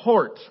of the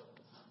heart.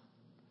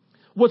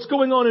 What's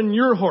going on in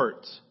your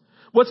heart?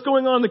 What's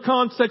going on in the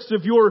context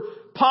of your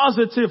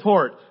positive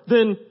heart?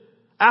 Then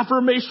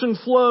affirmation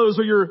flows,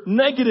 or your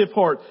negative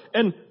heart,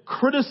 and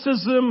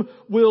criticism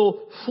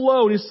will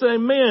flow. And he's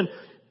saying, man,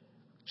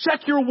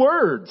 check your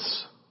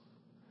words.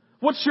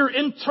 What's your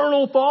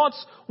internal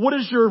thoughts? What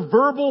is your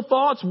verbal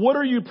thoughts? What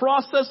are you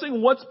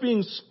processing? What's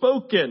being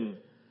spoken?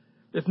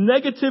 If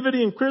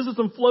negativity and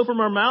criticism flow from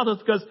our mouth,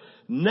 it's because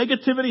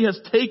negativity has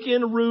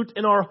taken root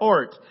in our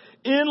heart.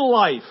 In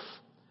life,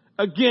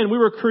 again, we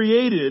were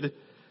created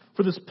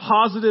for this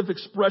positive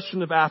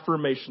expression of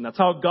affirmation. That's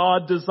how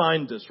God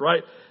designed us,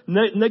 right?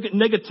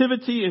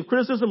 Negativity and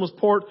criticism was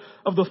part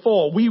of the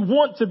fall. We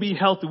want to be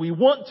healthy. We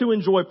want to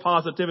enjoy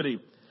positivity.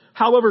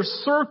 However,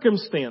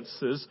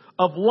 circumstances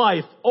of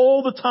life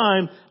all the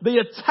time, they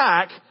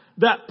attack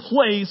that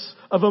place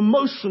of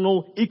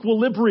emotional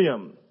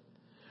equilibrium.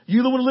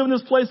 You want to live in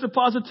this place of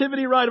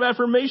positivity, right, of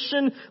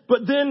affirmation,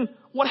 but then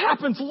what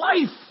happens?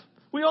 Life.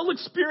 We all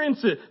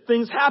experience it.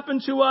 Things happen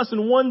to us,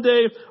 and one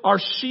day our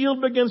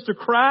shield begins to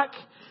crack,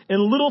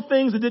 and little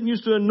things that didn't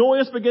used to annoy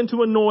us begin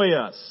to annoy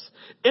us.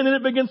 And then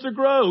it begins to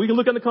grow. We can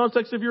look at the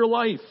context of your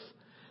life,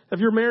 of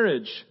your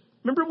marriage.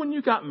 Remember when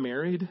you got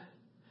married?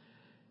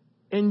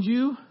 And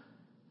you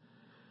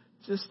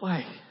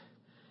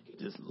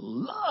you just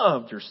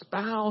loved your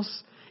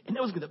spouse, and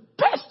it was the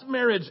best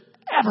marriage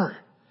ever.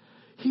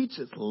 He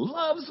just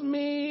loves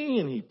me,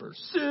 and he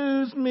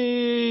pursues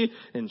me,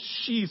 and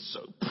she's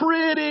so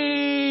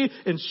pretty,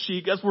 and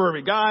she gets where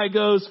every guy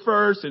goes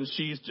first, and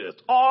she's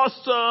just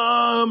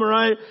awesome,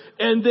 right?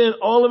 And then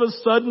all of a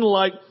sudden,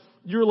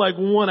 you're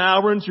 1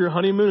 hour into your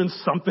honeymoon, and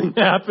something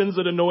happens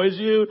that annoys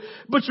you,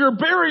 but your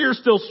barrier's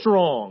still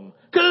strong.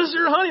 Because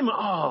your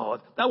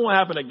honeymoon, that won't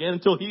happen again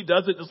until he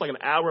does it just an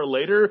hour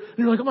later. And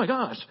you're like, oh my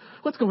gosh,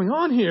 what's going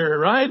on here,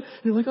 right?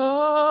 And you're like,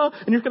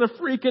 and you're kind of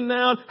freaking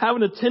out,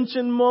 having a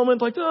tension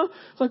moment, what did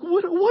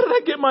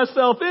I get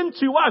myself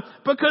into? Why?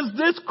 Because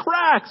this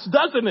cracks,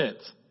 doesn't it?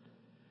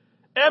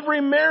 Every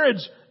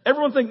marriage,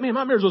 everyone thinks, man,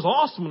 my marriage was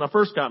awesome when I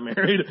first got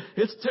married.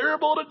 It's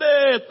terrible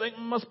today. I think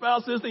my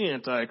spouse is the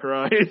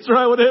Antichrist,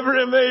 right? Whatever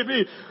it may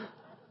be.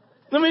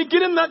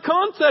 Get in that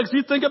context.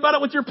 You think about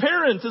it with your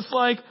parents. It's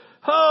like,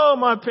 oh,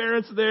 my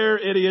parents, they're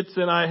idiots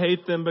and I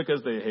hate them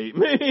because they hate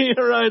me,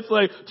 right?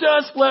 It's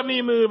just let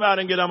me move out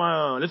and get on my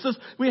own. It's just,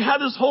 we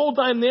have this whole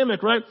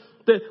dynamic, right?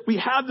 That we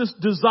have this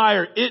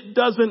desire. It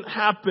doesn't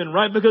happen,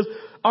 right? Because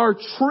our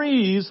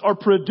trees are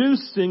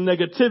producing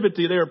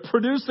negativity. They are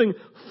producing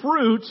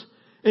fruit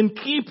in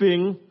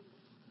keeping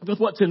with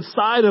what's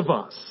inside of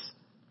us.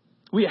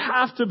 We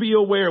have to be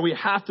aware. We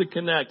have to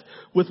connect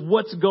with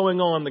what's going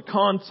on in the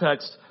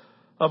context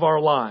of our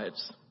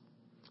lives.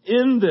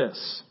 In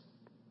this,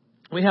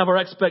 we have our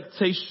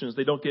expectations.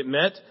 They don't get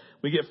met.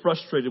 We get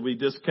frustrated. We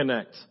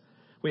disconnect.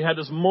 We have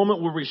this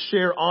moment where we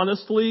share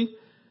honestly,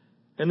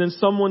 and then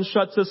someone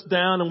shuts us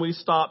down and we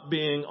stop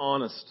being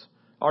honest.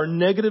 Our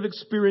negative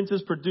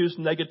experiences produce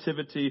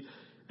negativity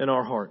in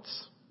our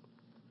hearts.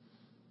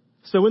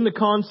 So in the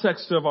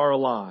context of our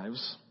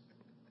lives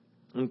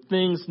and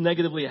things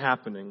negatively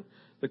happening,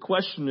 the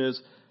question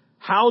is,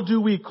 how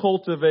do we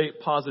cultivate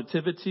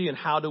positivity and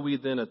how do we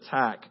then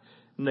attack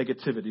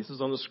negativity? This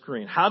is on the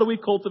screen. How do we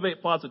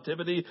cultivate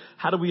positivity?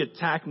 How do we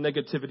attack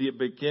negativity? It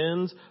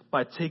begins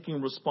by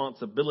taking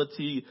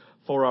responsibility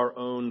for our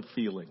own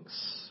feelings.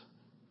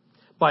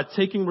 By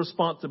taking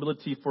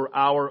responsibility for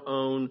our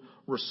own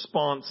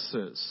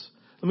responses.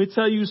 Let me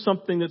tell you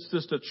something that's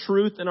just a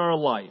truth in our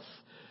life.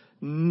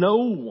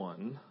 No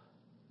one,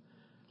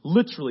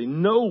 literally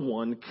no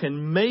one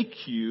can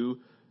make you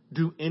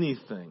do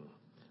anything.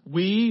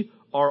 We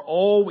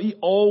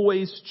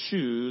always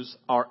choose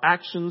our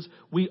actions.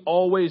 We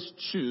always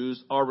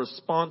choose our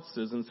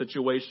responses in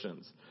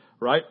situations,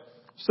 right?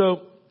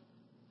 So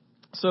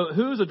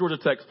who's a Georgia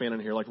Tech fan in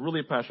here? Like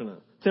really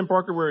passionate. Tim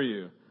Parker, where are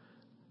you?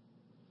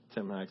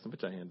 Tim Hacks,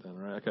 put your hand down,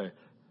 right? Okay.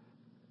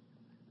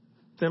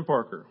 Tim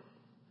Parker.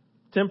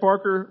 Tim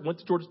Parker went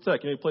to Georgia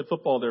Tech. He played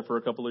football there for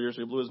a couple of years.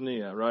 He blew his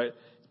knee out, right?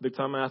 Big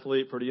time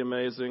athlete, pretty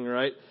amazing,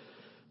 right?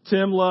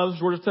 Tim loves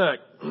Georgia Tech.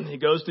 He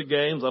goes to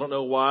games. I don't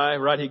know why,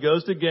 right? He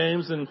goes to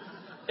games and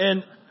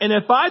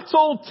if I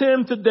told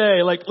Tim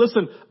today, like,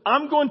 listen,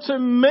 I'm going to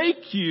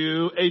make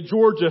you a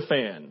Georgia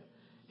fan.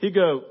 He'd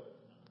go,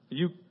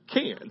 you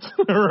can't,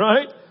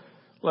 right?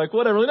 Like,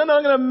 whatever. No,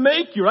 I'm going to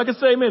make you. I could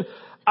say, man,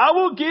 I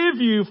will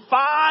give you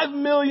 $5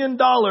 million. I'm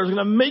going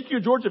to make you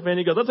a Georgia fan.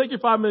 He goes, I'll take your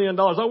 $5 million.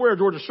 I'll wear a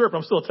Georgia shirt, but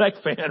I'm still a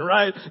Tech fan,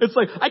 right? It's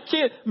like, I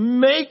can't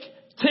make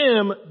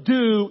Tim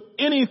do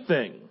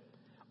anything.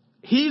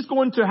 He's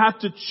going to have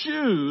to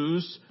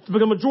choose to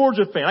become a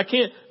Georgia fan. I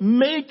can't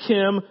make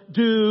him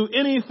do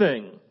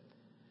anything.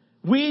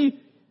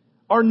 We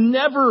are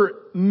never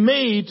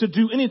made to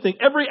do anything.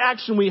 Every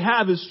action we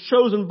have is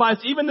chosen by us.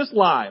 Even this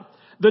lie.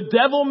 The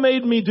devil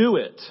made me do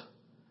it.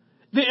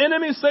 The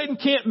enemy, Satan,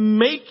 can't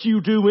make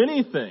you do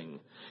anything.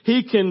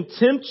 He can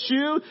tempt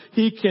you.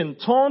 He can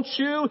taunt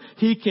you.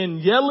 He can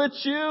yell at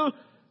you.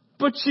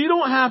 But you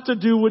don't have to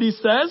do what he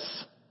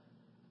says.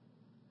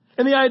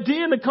 And the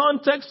idea in the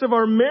context of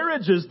our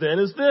marriages then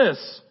is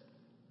this.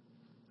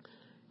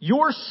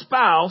 Your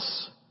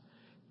spouse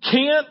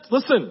can't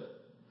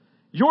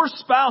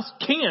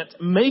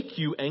make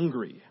you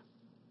angry.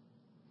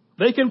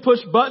 They can push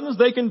buttons,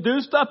 they can do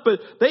stuff, but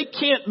they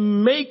can't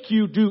make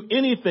you do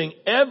anything.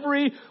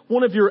 Every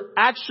one of your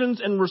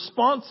actions and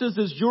responses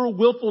is your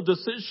willful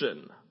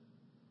decision.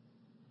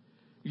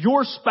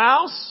 Your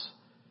spouse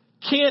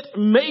can't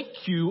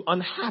make you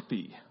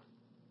unhappy.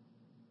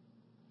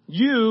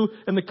 You,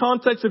 in the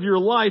context of your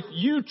life,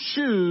 you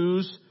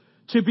choose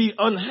to be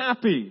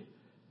unhappy.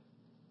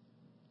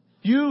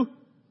 You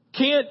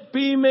can't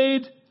be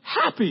made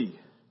happy.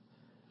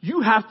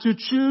 You have to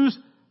choose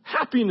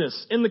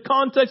happiness in the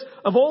context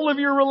of all of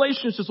your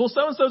relationships. Well,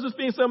 so-and-so's just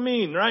being so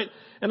mean, right?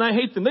 And I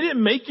hate them. They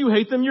didn't make you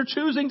hate them. You're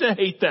choosing to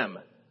hate them.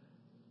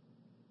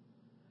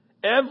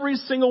 Every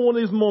single one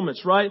of these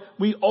moments, right?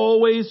 We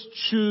always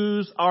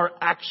choose our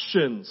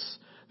actions.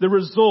 The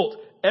result,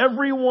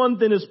 everyone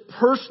then is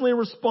personally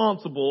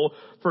responsible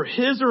for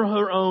his or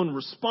her own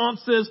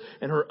responses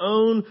and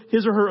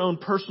his or her own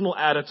personal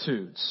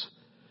attitudes.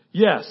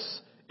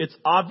 Yes, it's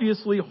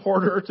obviously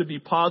harder to be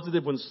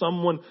positive when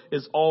someone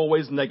is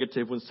always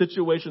negative, when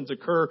situations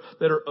occur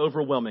that are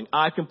overwhelming.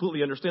 I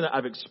completely understand that.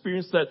 I've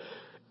experienced that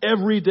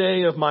every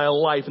day of my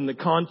life in the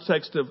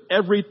context of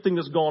everything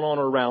that's going on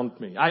around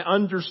me. I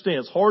understand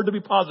it's hard to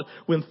be positive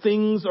when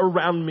things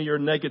around me are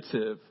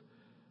negative.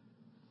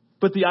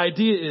 But the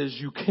idea is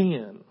you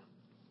can.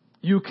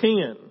 You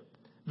can.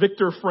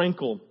 Viktor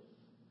Frankl,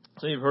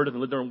 some of you have heard of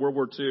him, lived during World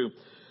War II.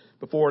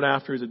 Before and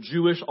after, he's a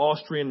Jewish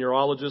Austrian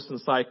neurologist and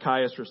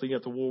psychiatrist leading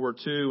up to World War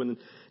II. And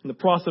in the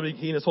process,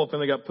 he and his whole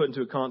family got put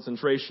into a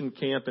concentration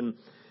camp. And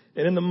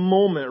in the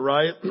moment,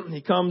 right,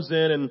 he comes in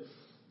and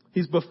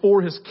he's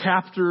before his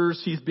captors.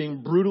 He's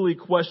being brutally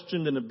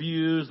questioned and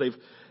abused.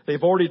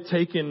 They've already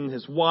taken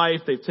his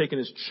wife. They've taken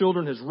his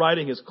children, his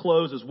writing, his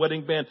clothes, his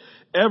wedding band.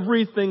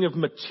 Everything of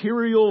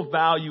material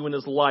value in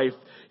his life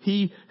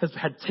he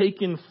had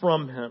taken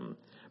from him.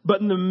 But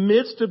in the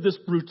midst of this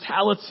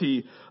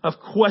brutality of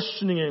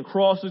questioning and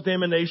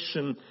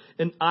cross-examination,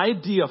 an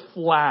idea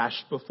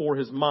flashed before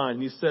his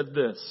mind. He said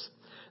this,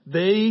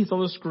 it's on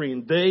the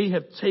screen, they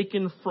have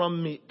taken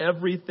from me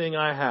everything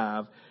I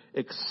have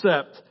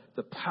except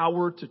the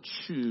power to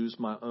choose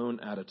my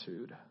own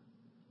attitude.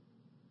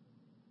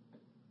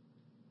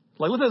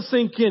 Like, let that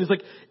sink in. It's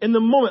like, in the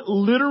moment,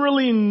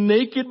 literally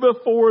naked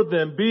before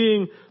them,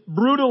 being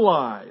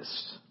brutalized.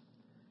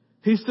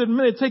 He said,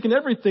 man, they've taken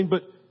everything,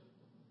 but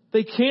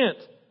they can't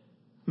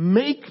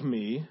make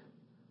me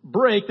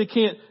break. They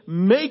can't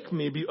make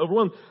me be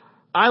overwhelmed.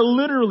 I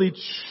literally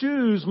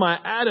choose my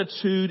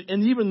attitude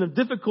and even the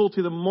difficulty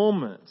of the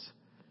moment.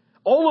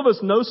 All of us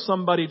know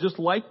somebody just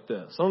like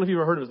this. I don't know if you've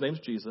ever heard of his name's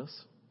Jesus.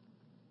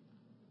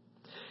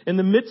 In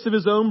the midst of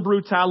his own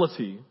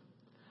brutality,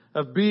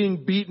 of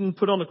being beaten,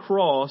 put on a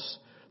cross,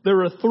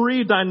 there are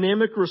three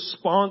dynamic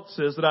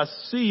responses that I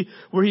see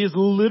where he is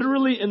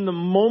literally in the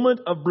moment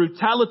of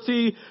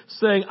brutality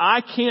saying,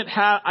 I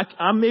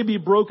may be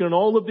broken in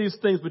all of these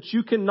things, but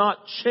you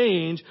cannot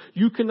change.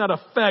 You cannot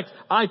affect.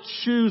 I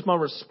choose my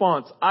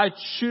response. I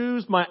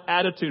choose my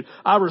attitude.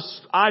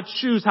 I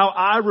choose how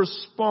I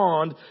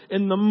respond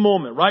in the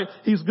moment, right?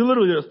 He's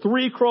literally, there are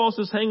three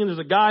crosses hanging. There's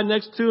a guy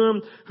next to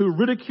him who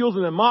ridicules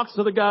and then mocks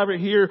another guy over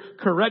here,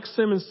 corrects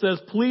him and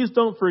says, please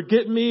don't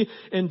forget me.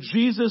 And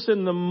Jesus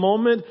in the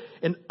moment,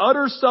 in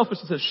utter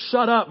selfishness, says,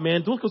 shut up,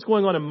 man. Look what's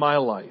going on in my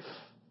life.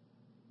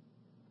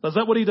 Is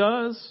that what he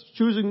does?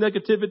 Choosing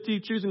negativity,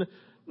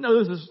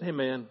 no, this is, hey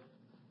man,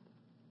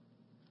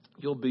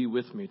 you'll be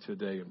with me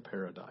today in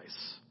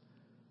paradise.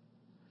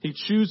 He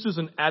chooses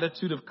an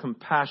attitude of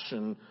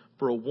compassion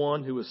for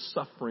one who is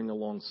suffering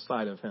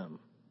alongside of him.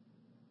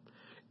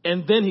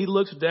 And then he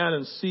looks down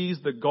and sees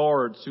the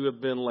guards who have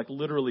been like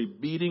literally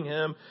beating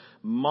him,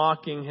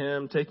 mocking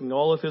him, taking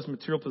all of his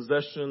material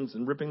possessions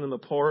and ripping them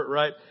apart,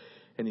 right?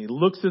 And he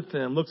looks at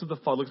them, looks at the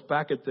Father, looks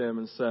back at them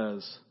and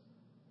says,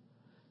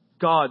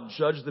 God,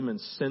 judge them and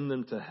send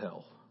them to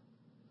hell.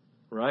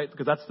 Right?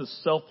 Because that's the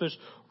selfish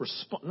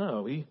response.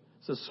 No, he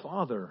says,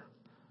 Father,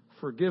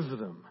 forgive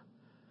them.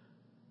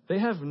 They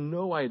have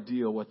no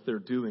idea what they're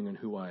doing and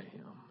who I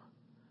am.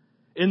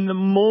 In the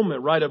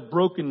moment, right, of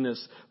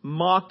brokenness,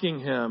 mocking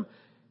him,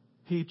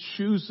 he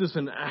chooses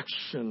an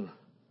action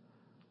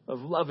of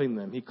loving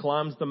them. He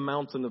climbs the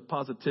mountain of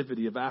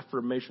positivity, of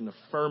affirmation,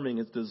 affirming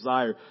his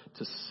desire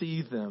to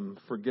see them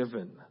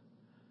forgiven.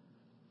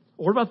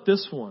 What about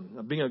this one,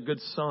 of being a good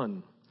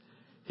son?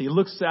 He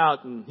looks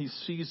out and he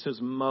sees his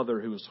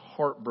mother who is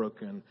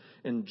heartbroken,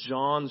 and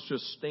John's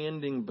just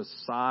standing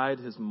beside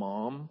his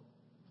mom.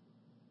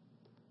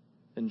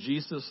 And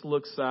Jesus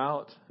looks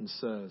out and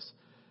says,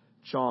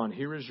 John,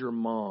 here is your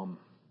mom.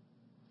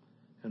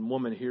 And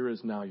woman, here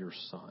is now your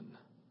son.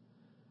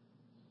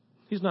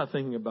 He's not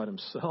thinking about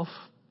himself.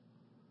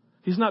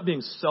 He's not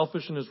being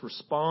selfish in his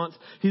response.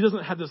 He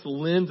doesn't have this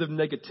lens of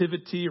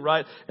negativity,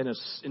 right? And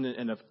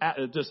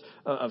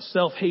of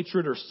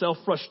self-hatred or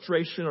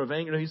self-frustration or of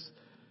anger. He's,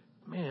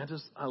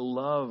 I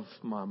love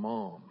my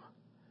mom.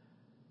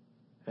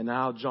 And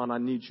now, John, I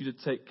need you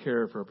to take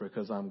care of her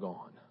because I'm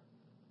gone.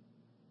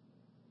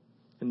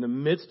 In the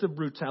midst of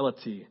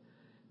brutality,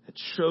 a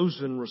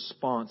chosen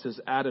response, his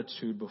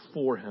attitude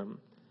before him.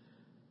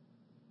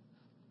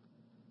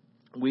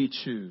 We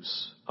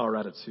choose our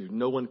attitude.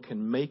 No one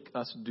can make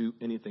us do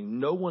anything.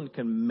 No one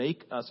can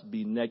make us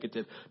be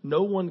negative.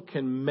 No one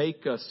can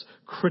make us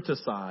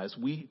criticize.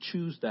 We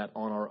choose that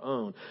on our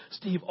own.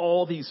 Steve,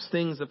 all these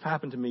things have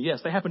happened to me. Yes,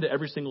 they happen to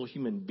every single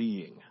human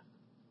being.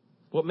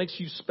 What makes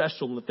you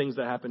special in the things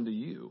that happen to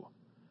you?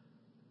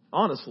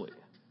 Honestly.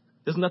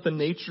 Isn't that the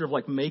nature of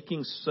like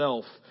making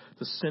self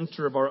the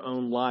center of our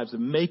own lives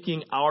and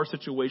making our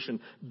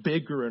situation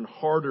bigger and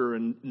harder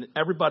and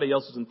everybody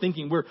else's, and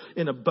thinking we're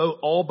in a boat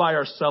all by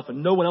ourselves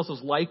and no one else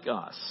is like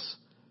us?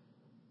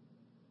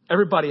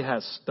 Everybody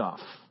has stuff.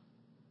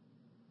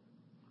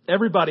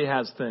 Everybody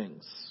has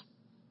things.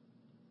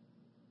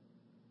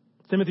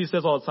 Timothy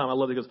says all the time, I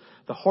love it, he goes,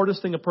 the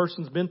hardest thing a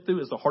person's been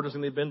through is the hardest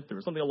thing they've been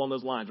through. Something along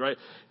those lines, right?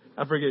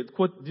 I forget.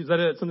 Is that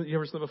it? Something you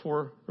ever said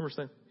before? Remember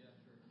saying?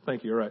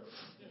 Thank you. All right.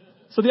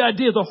 So the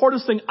idea, the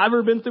hardest thing I've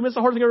ever been through, it's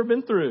the hardest thing I've ever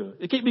been through.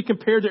 It can't be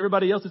compared to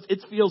everybody else's.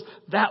 It feels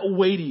that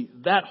weighty,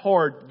 that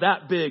hard,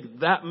 that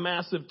big, that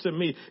massive to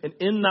me. And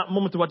in that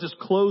moment, do I just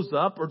close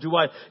up, or do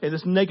I, in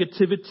this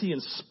negativity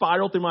and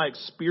spiral through my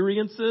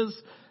experiences?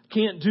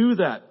 Can't do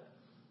that.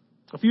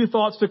 A few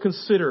thoughts to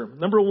consider.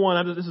 Number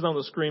one, this is on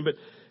the screen,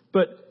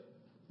 but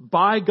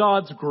by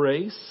God's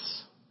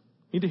grace,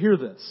 you need to hear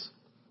this.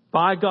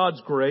 By God's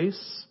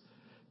grace,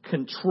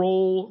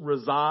 control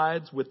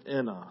resides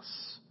within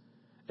us,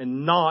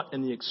 and not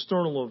in the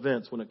external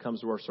events when it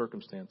comes to our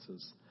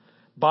circumstances.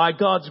 By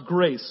God's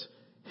grace,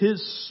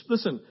 His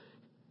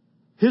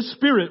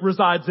Spirit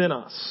resides in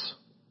us.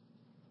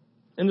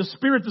 And the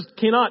Spirit just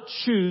cannot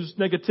choose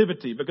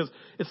negativity because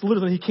it's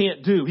literally He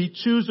can't do. He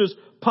chooses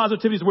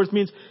positivity, which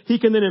means He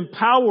can then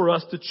empower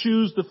us to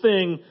choose the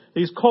thing that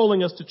He's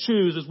calling us to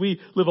choose as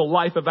we live a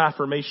life of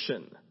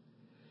affirmation.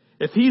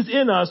 If He's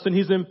in us, then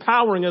He's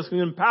empowering us,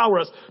 and empower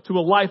us to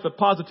a life of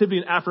positivity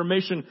and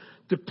affirmation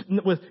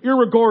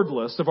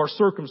irregardless of our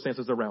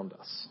circumstances around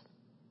us.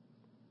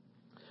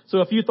 So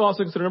a few thoughts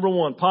to consider. Number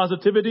one,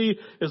 positivity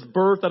is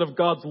birthed out of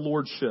God's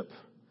lordship.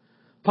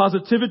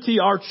 Positivity,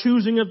 our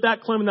choosing of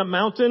that, climbing that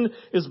mountain,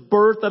 is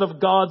birthed out of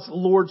God's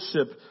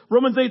lordship.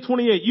 Romans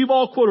 8:28, you've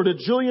all quoted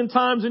a jillion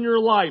times in your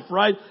life,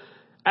 right?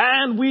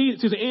 And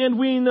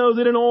we know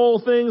that in all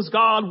things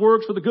God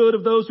works for the good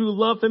of those who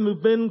love Him,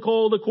 who've been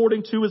called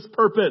according to His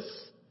purpose.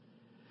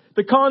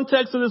 The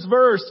context of this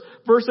verse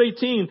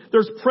 18,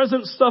 there's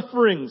present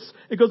sufferings.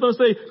 It goes on to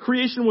say,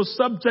 creation was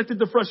subjected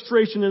to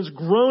frustration and is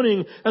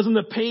groaning as in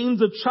the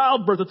pains of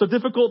childbirth. It's a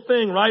difficult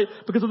thing, right?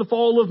 Because of the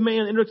fall of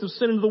man, introduction of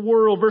sin into the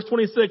world. Verse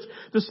 26,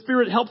 the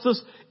Spirit helps us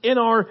in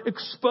our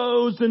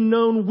exposed and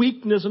known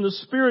weakness, and the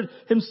Spirit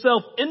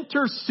Himself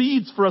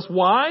intercedes for us.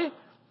 Why?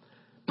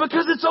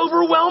 Because it's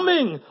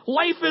overwhelming.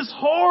 Life is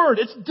hard.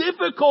 It's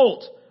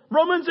difficult.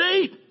 Romans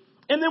 8.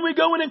 And then we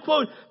go in and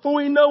quote, for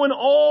we know in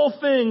all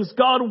things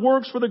God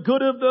works for the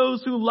good of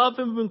those who love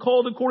him and have been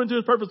called according to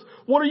his purpose.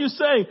 What are you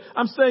saying?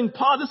 I'm saying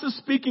this is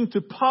speaking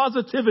to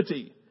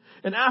positivity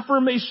and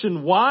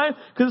affirmation. Why?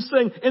 Because it's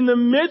saying in the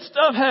midst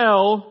of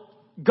hell,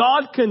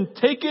 God can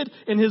take it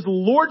in his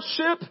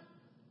lordship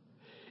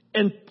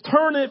and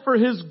turn it for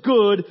his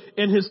good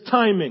in his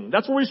timing.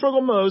 That's where we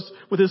struggle most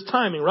with his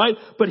timing, right?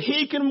 But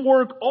he can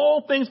work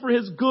all things for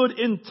his good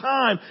in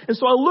time. And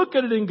so I look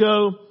at it and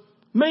go,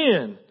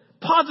 man,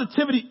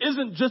 positivity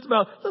isn't just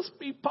about, let's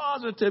be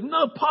positive.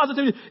 No,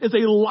 positivity is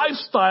a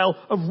lifestyle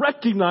of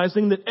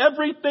recognizing that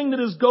everything that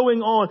is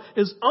going on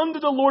is under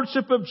the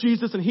lordship of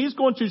Jesus, and he's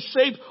going to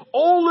shape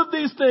all of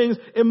these things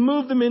and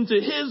move them into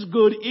his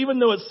good, even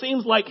though it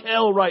seems like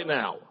hell right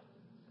now.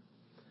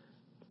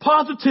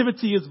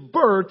 Positivity is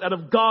birthed out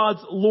of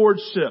God's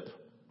lordship.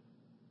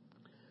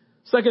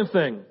 Second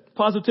thing,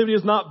 positivity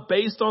is not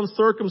based on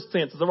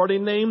circumstances. I've already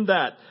named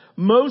that.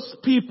 Most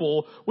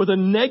people with a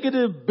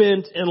negative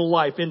bent in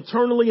life,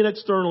 internally and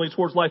externally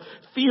towards life,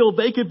 feel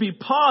they could be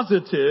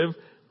positive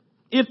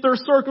if their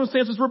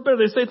circumstances were better.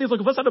 They say things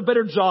like, if I had a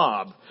better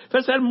job,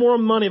 if I had more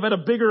money, if I had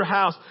a bigger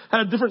house,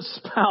 had a different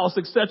spouse,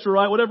 etc.,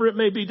 right? Whatever it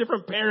may be,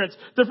 different parents,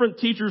 different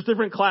teachers,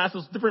 different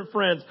classes, different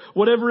friends,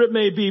 whatever it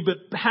may be.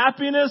 But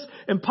happiness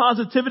and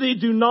positivity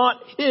do not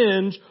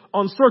hinge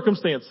on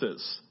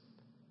circumstances.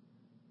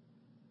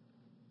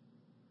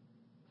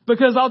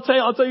 Because I'll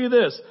tell you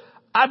this.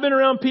 I've been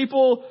around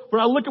people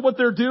where I look at what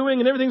they're doing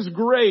and everything's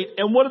great.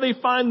 And what do they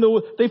find?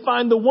 They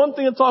find the one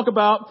thing to talk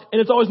about,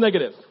 and it's always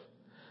negative.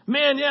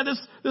 Man, yeah,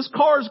 this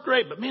car is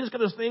great, but man, it's got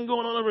this thing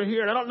going on over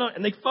here, and I don't know.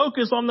 And they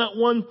focus on that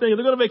one thing.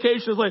 They go to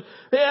vacation, it's like,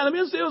 yeah, I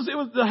mean, it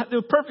was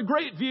the perfect,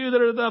 great view,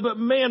 but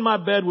man, my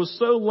bed was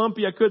so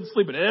lumpy I couldn't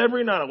sleep. And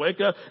every night I wake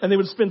up, and they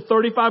would spend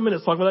 35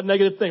 minutes talking about that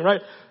negative thing,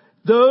 right?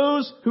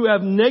 Those who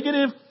have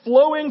negative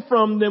flowing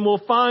from them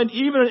will find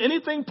even in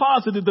anything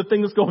positive the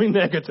thing that's going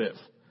negative.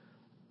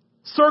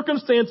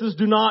 Circumstances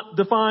do not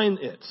define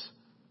it.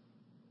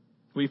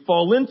 We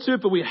fall into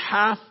it, but we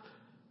have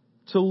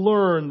to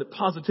learn that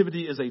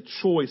positivity is a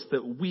choice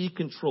that we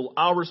control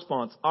our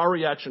response, our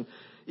reaction,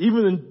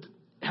 even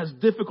as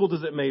difficult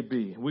as it may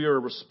be, we are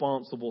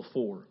responsible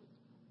for.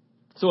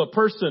 So a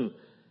person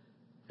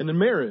in a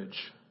marriage,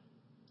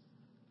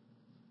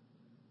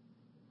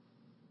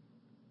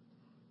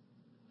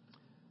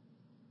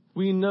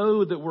 we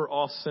know that we're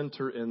off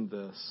center in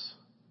this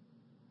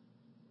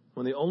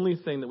when the only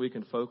thing that we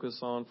can focus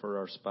on for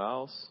our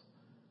spouse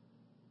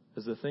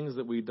is the things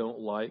that we don't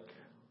like,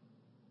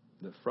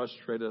 that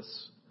frustrate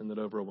us, and that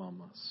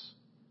overwhelm us.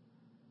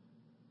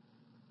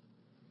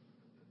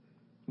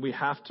 We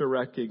have to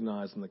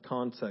recognize in the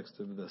context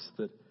of this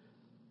that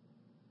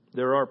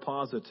there are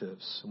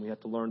positives, and we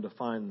have to learn to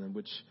find them,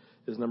 which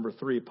is number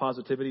 3.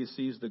 Positivity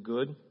sees the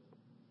good,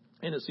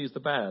 and it sees the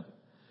bad.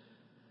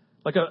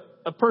 Like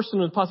a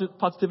person with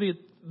positivity,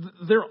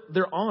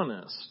 they're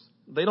honest.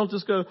 They don't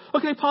just go,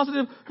 okay,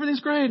 positive,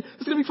 everything's great,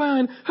 it's going to be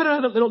fine. They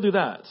don't do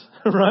that,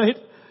 right?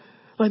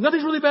 Like,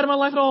 nothing's really bad in my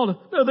life at all.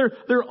 No,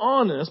 they're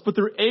honest, but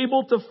they're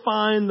able to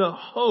find the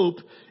hope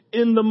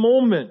in the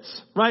moment,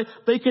 right?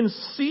 They can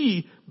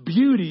see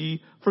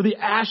beauty for the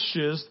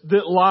ashes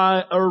that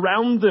lie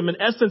around them. In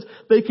essence,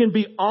 they can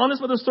be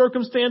honest with the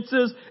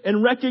circumstances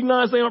and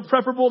recognize they aren't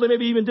preferable, they may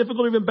be even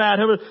difficult, even bad.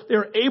 However,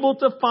 they're able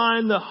to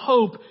find the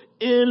hope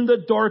in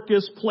the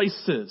darkest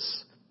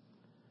places.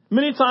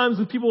 Many times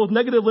when people with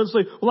negative lenses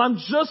say, well, I'm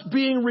just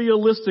being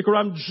realistic or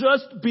I'm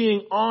just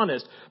being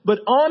honest. But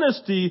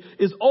honesty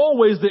is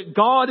always that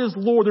God is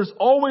Lord. There's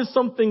always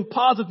something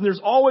positive and there's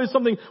always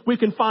something we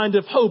can find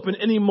of hope in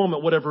any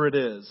moment, whatever it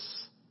is.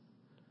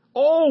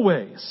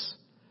 Always.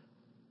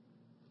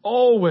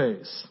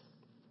 Always.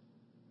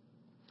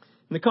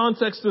 In the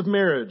context of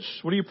marriage,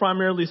 what do you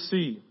primarily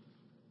see?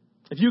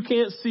 If you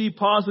can't see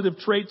positive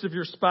traits of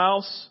your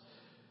spouse,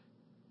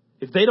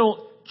 if they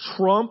don't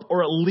trump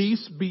or at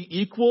least be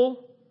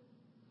equal,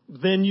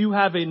 then you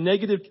have a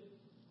negative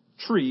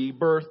tree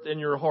birthed in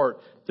your heart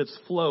that's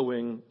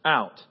flowing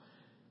out.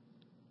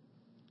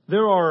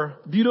 There are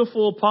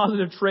beautiful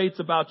positive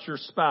traits about your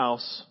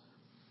spouse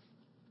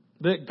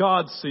that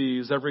God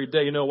sees every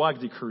day. You know why?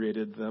 Because He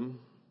created them.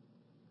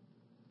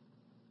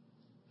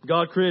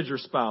 God created your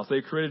spouse.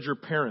 They created your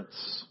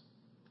parents.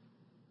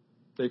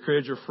 They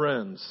created your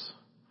friends.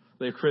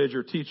 They created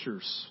your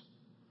teachers.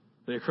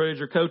 They created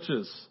your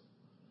coaches.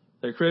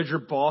 They created your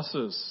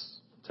bosses.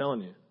 I'm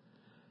telling you.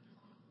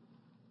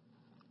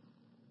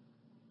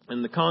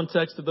 In the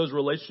context of those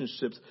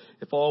relationships,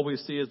 if all we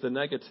see is the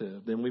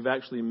negative, then we've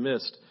actually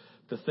missed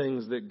the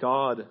things that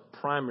God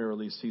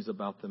primarily sees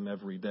about them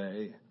every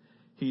day.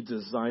 He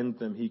designed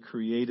them. He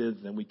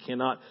created them. We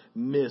cannot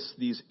miss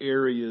these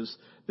areas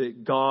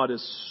that God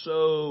is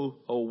so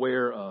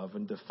aware of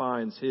and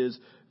defines His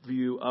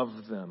view of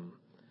them.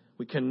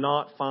 We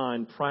cannot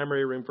find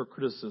primary room for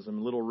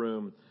criticism, little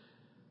room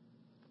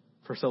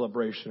for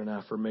celebration and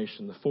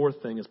affirmation. The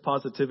fourth thing is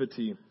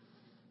positivity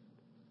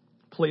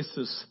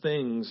places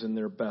things in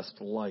their best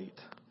light.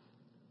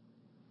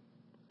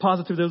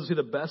 Positivity doesn't see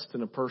the best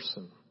in a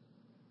person.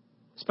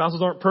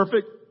 Spouses aren't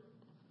perfect.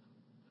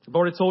 I've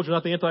already told you,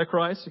 not the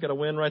Antichrist. You got to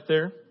win right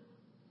there.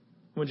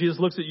 When Jesus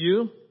looks at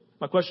you,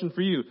 my question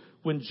for you,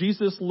 when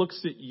Jesus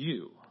looks at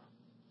you,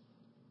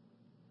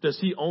 does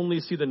he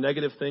only see the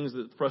negative things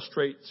that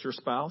frustrates your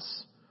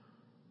spouse?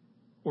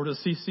 Or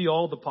does he see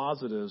all the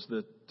positives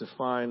that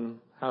define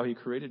how he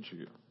created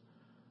you?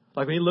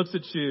 Like when he looks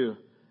at you,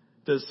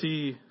 does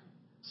he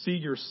see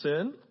your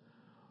sin?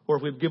 Or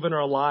if we've given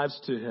our lives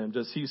to him,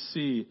 does he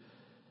see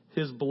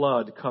his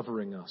blood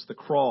covering us, the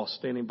cross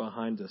standing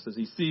behind us? Does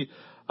he see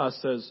us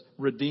as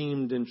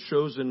redeemed and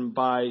chosen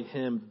by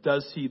him?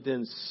 Does he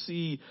then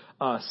see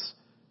us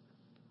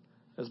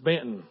as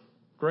Banton,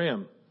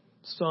 Graham,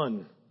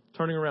 son,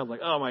 turning around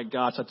like, oh my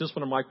gosh, I just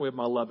want to microwave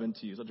my love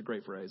into you. Such a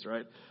great phrase,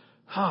 right?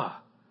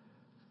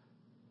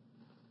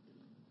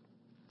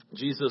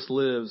 Jesus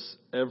lives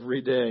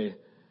every day,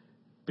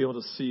 be able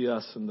to see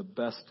us in the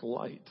best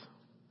light.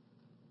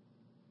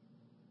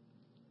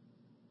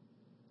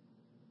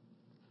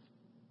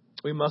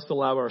 We must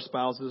allow our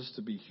spouses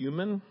to be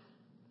human,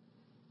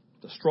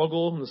 to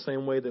struggle in the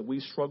same way that we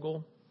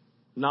struggle,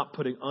 not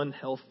putting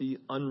unhealthy,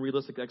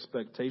 unrealistic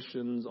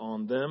expectations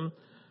on them,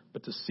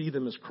 but to see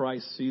them as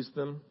Christ sees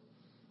them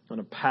on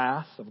a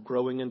path of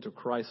growing into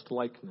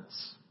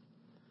Christ-likeness.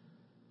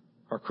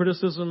 Our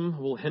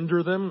criticism will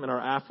hinder them, and our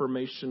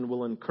affirmation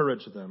will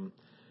encourage them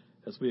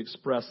as we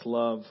express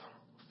love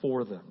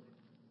for them.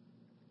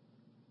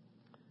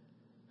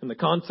 In the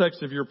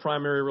context of your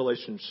primary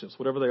relationships,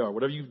 whatever they are,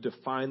 whatever you've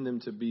defined them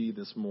to be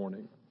this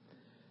morning,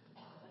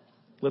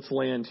 let's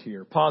land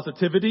here.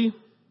 Positivity,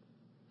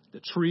 the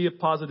tree of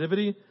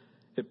positivity,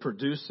 it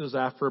produces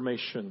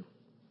affirmation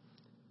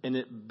and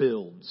it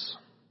builds.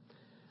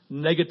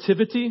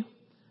 Negativity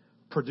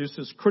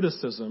produces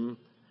criticism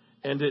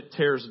and it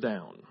tears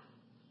down.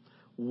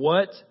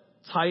 What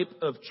type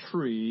of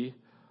tree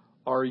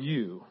are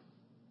you?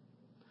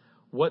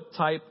 What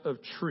type of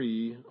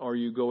tree are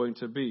you going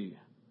to be?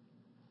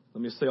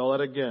 Let me say all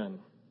that again.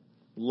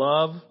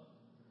 Love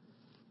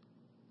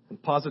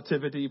and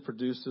positivity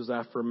produces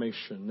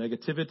affirmation.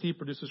 Negativity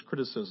produces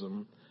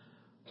criticism.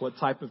 What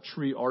type of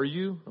tree are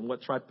you, and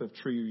what type of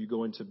tree are you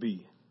going to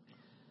be?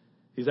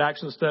 These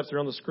action steps are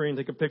on the screen.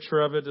 Take a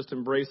picture of it. Just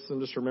embrace them.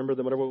 Just remember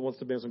them. Whatever it wants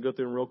to be. So go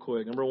through them real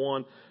quick. Number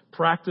one,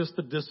 practice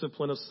the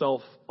discipline of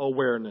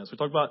self-awareness. We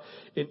talked about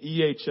in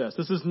EHS.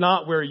 This is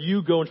not where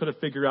you go and try to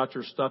figure out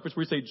your stuff. It's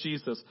where you say,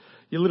 Jesus,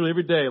 you literally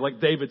every day,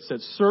 like David said,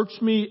 search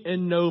me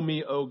and know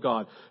me, O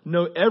God.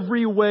 Know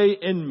every way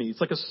in me. It's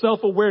like a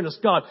self-awareness.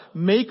 God,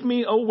 make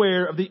me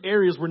aware of the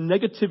areas where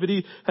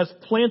negativity has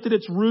planted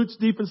its roots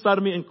deep inside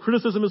of me and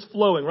criticism is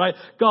flowing, right?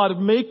 God,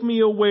 make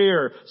me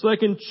aware so I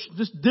can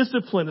just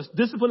discipline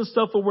of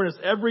self-awareness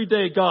every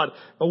day, God.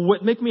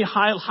 Make me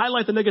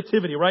highlight the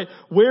negativity, right?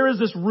 Where is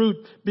this root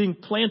being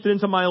planted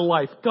into my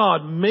life?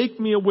 God, make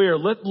me aware.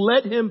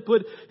 Let him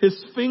put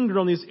his finger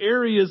on these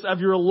areas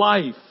of your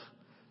life.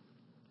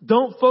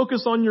 Don't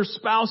focus on your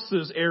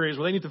spouse's areas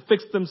where they need to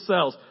fix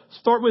themselves.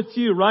 Start with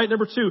you, right?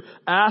 Number two,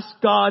 ask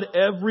God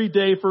every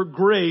day for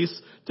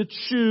grace to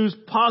choose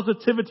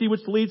positivity,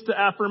 which leads to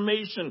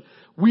affirmation.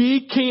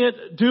 We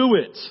can't do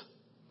it.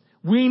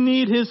 We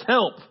need his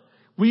help.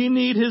 We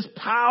need his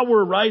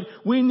power, right?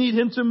 We need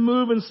him to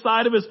move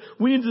inside of us.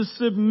 We need to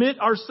submit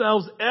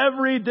ourselves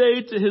every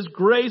day to his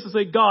grace and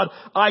say, God,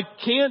 I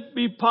can't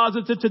be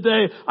positive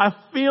today. I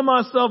feel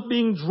myself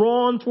being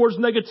drawn towards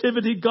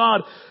negativity.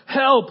 God,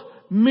 help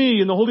me.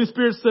 And the Holy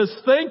Spirit says,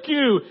 thank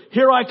you.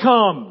 Here I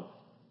come.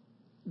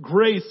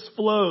 Grace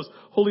flows.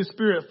 Holy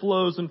Spirit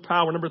flows in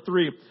power. Number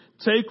three,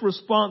 take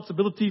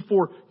responsibility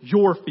for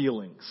your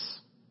feelings,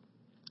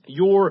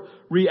 your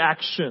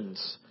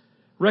reactions.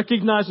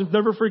 Recognize and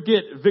never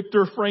forget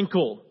Viktor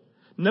Frankl.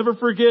 Never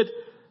forget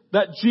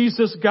that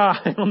Jesus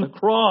guy on the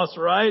cross,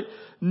 right?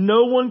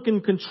 No one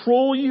can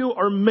control you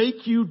or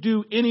make you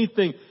do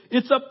anything.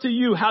 It's up to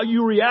you how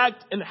you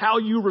react and how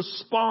you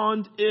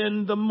respond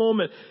in the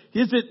moment.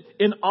 Is it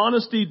in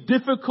honesty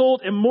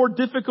difficult and more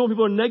difficult when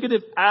people are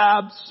negative?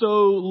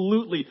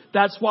 Absolutely.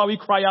 That's why we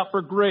cry out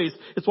for grace.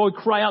 It's why we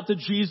cry out to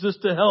Jesus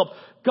to help.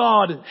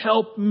 God,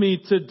 help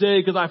me today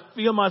because I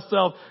feel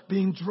myself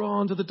being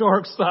drawn to the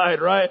dark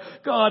side, right?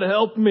 God,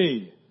 help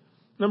me.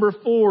 Number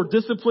four,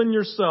 discipline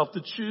yourself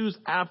to choose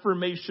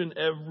affirmation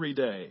every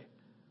day.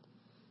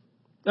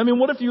 I mean,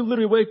 what if you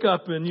literally wake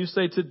up and you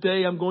say,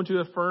 today I'm going to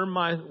affirm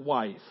my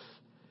wife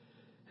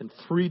in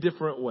 3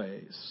 different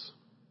ways.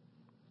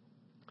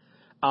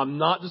 I'm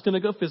not just going to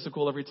go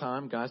physical every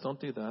time. Guys, don't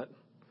do that.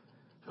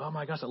 Oh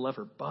my gosh, I love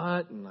her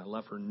butt and I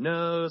love her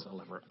nose. I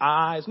love her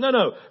eyes. No.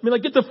 I mean,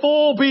 like get the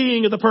full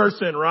being of the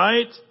person,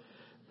 right?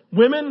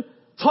 Women,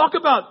 talk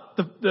about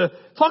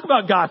talk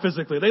about God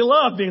physically. They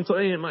love being told,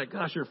 hey, my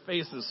gosh, your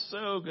face is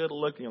so good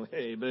looking. I'm like,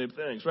 hey, babe,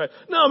 thanks, right?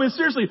 No, I mean,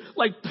 seriously,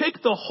 like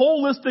pick the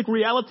holistic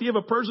reality of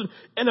a person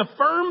and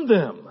affirm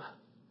them.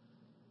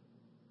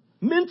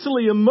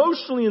 Mentally,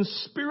 emotionally, and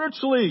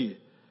spiritually.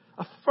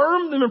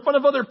 Affirm them in front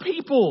of other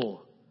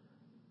people.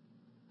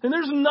 And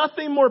there's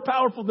nothing more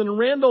powerful than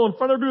Randall in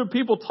front of a group of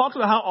people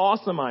talking about how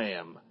awesome I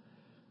am.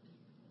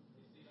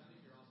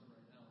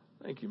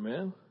 Thank you,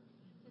 man.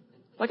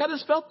 Like I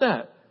just felt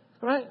that,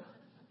 right?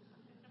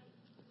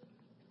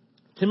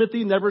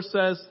 Timothy never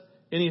says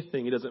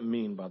anything he doesn't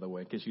mean, by the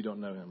way, in case you don't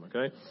know him,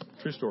 okay?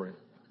 True story.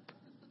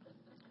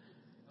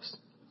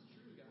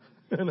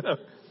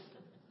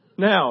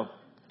 Now,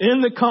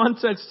 in the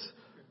context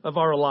of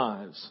our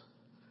lives,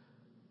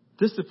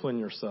 discipline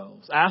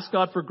yourselves. Ask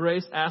God for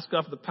grace. Ask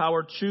God for the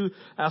power.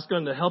 Ask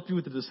God to help you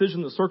with the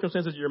decision, the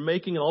circumstances you're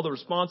making, and all the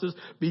responses.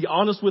 Be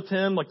honest with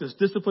Him, like this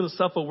discipline of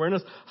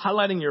self-awareness,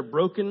 highlighting your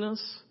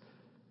brokenness.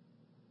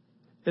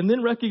 And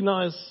then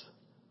recognize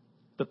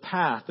the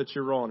path that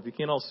you're on. If you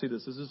can't all see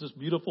this, this is this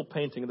beautiful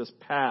painting of this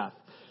path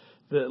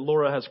that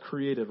Laura has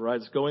created, right?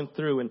 It's going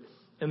through.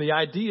 And the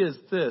idea is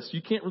this.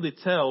 You can't really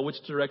tell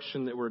which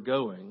direction that we're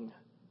going.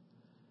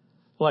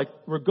 Like,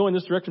 we're going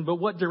this direction, but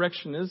what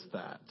direction is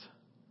that?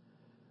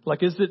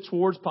 Like, is it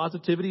towards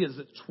positivity? Is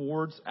it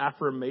towards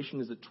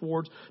affirmation? Is it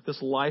towards this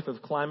life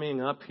of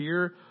climbing up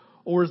here?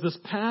 Or is this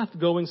path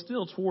going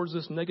still towards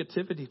this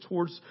negativity,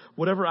 towards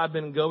whatever I've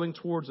been going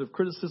towards of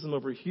criticism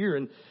over here?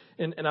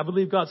 And I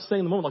believe God's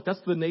saying in the moment, like,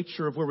 that's the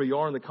nature of where we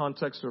are in the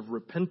context of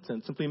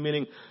repentance. Simply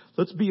meaning,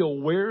 let's be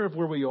aware of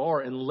where we are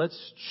and let's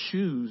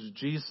choose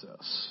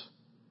Jesus.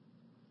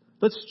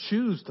 Let's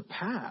choose the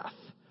path.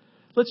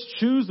 Let's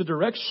choose the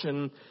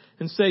direction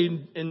and say,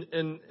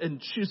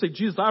 and choose, say,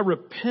 Jesus, I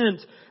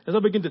repent. As I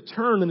begin to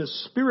turn, and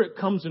His Spirit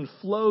comes and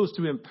flows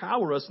to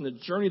empower us in the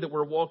journey that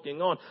we're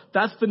walking on.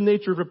 That's the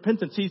nature of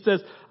repentance. He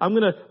says, I'm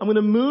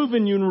gonna move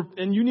in you,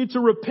 and you need to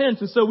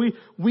repent. And so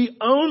we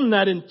own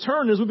that in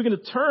turn. As we begin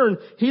to turn,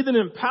 He then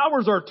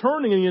empowers our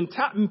turning, and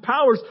He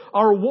empowers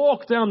our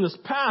walk down this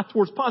path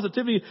towards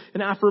positivity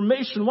and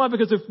affirmation. Why?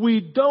 Because if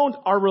we don't,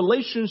 our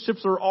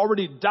relationships are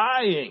already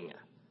dying.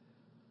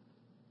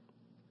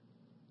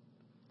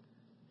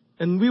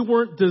 And we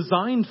weren't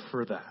designed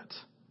for that.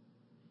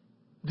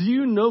 Do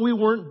you know we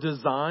weren't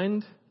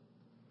designed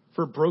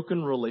for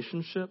broken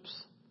relationships?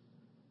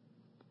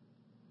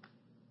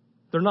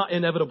 They're not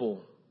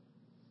inevitable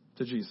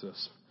to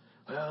Jesus.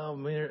 Well,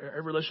 man,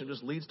 every relationship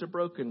just leads to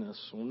brokenness.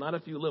 Well, not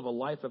if you live a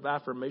life of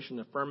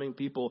affirmation, affirming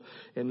people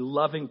and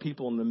loving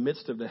people in the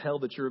midst of the hell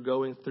that you're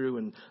going through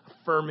and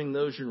affirming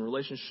those you're in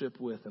relationship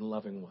with and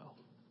loving well.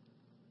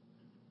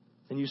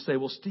 And you say,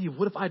 well, Steve,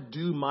 what if I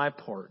do my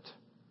part?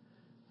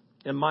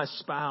 And my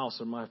spouse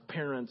or my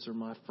parents or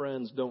my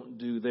friends don't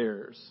do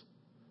theirs.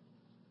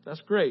 That's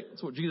great.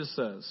 That's what Jesus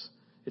says.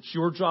 It's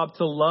your job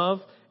to love,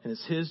 and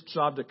it's His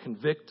job to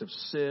convict of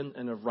sin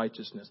and of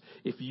righteousness.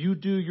 If you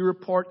do your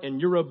part and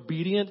you're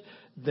obedient,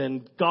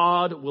 then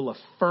God will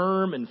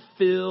affirm and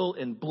fill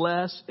and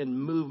bless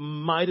and move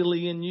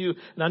mightily in you.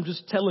 And I'm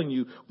just telling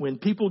you, when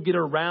people get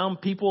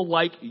around people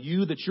like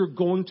you that you're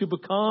going to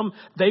become,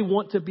 they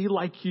want to be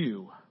like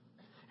you.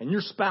 And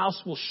your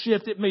spouse will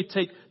shift. It may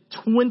take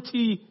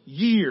 20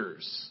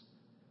 years.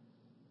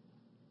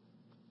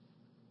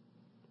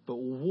 But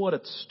what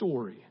a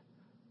story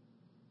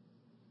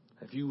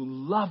of you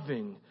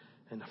loving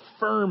and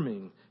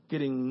affirming,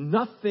 getting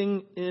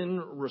nothing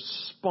in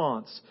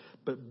response,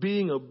 but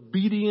being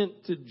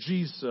obedient to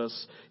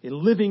Jesus and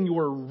living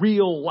your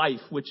real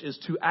life, which is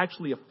to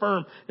actually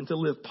affirm and to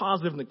live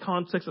positive in the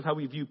context of how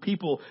we view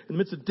people in the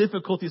midst of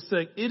difficulty,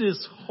 saying it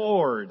is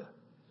hard.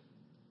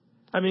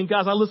 I mean,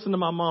 guys, I listened to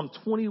my mom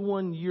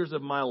 21 years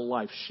of my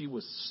life. She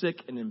was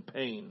sick and in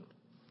pain.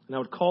 And I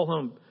would call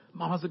home,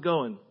 Mom, how's it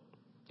going?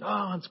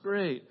 Oh, it's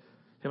great.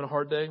 Having a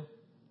hard day?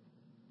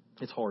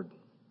 It's hard.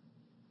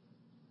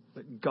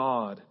 But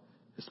God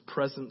is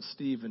present,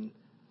 Stephen.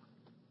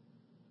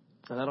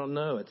 And I don't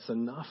know, it's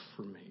enough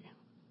for me.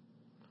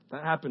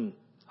 That happened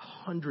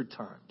 100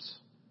 times.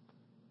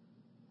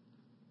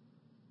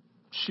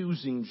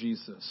 Choosing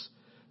Jesus.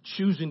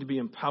 Choosing to be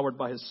empowered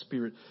by His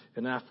Spirit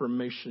and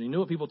affirmation. You know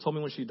what people told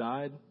me when she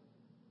died?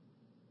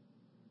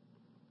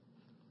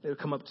 They would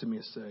come up to me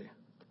and say,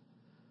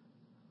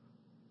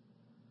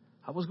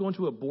 I was going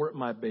to abort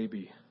my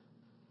baby,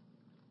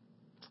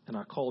 and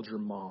I called your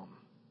mom.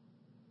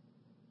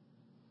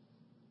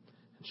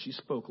 And she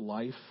spoke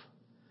life,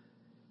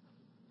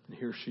 and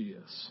here she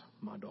is,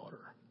 my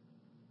daughter.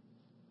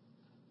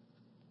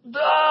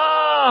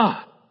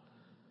 Ah!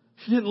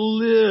 She didn't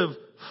live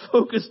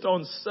focused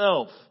on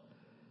self.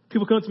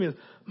 People come to me and,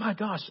 my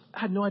gosh, I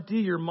had no idea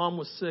your mom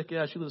was sick.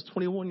 Yeah, she lives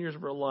 21 years of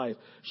her life.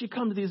 She'd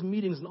come to these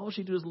meetings and all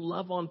she'd do is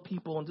love on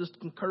people and just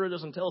encourage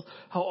us and tell us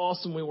how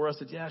awesome we were. I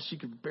said, yeah, she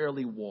could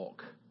barely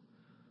walk.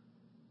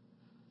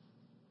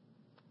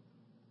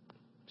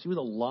 She was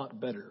a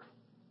lot better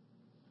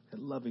at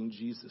loving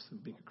Jesus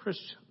and being a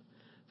Christian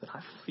than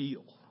I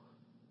feel.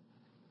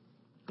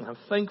 And I'm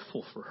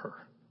thankful for her.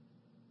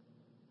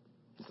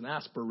 It's an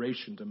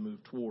aspiration to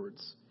move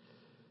towards.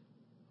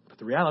 But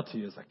the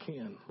reality is I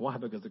can. Why?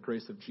 Because the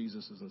grace of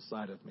Jesus is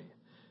inside of me,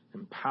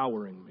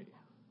 empowering me.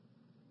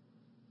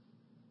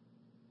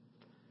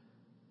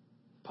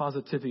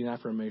 Positivity and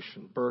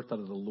affirmation, birthed out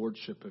of the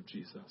lordship of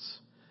Jesus.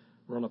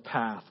 We're on a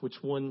path. Which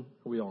one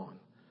are we on?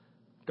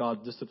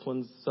 God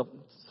disciplines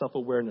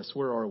self-awareness.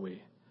 Where are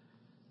we?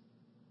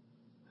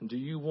 And do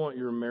you want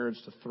your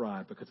marriage to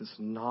thrive? Because it's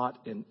not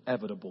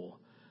inevitable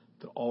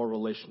that all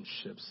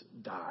relationships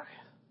die.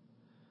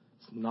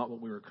 It's not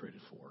what we were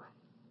created for.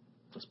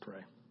 Let's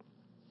pray.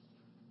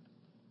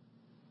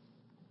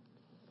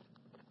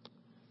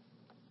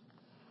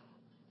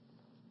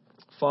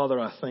 Father,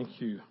 I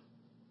thank you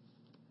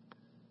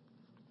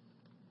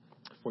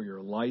for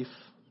your life.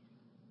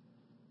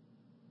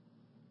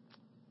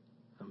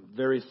 I'm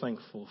very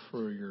thankful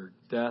for your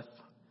death,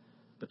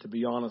 but to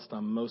be honest,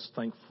 I'm most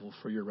thankful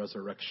for your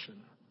resurrection.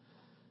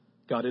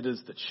 God, it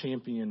is the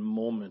champion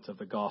moment of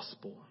the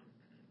gospel.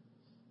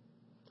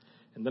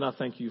 And then I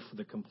thank you for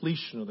the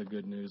completion of the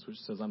good news, which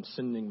says I'm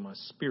sending my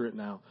Spirit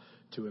now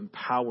to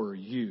empower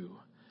you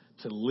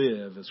to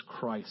live as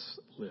Christ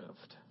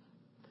lived.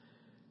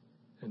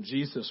 And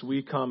Jesus,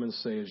 we come and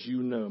say, as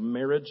you know,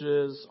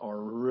 marriages are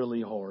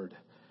really hard.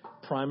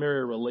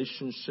 Primary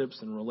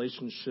relationships and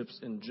relationships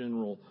in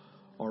general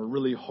are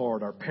really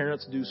hard. Our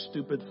parents do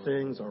stupid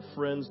things. Our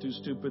friends do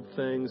stupid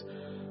things.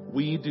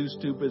 We do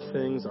stupid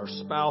things. Our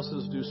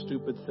spouses do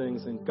stupid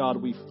things. And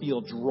God, we feel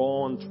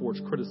drawn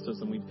towards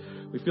criticism.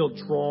 We feel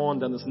drawn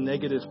down this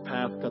negative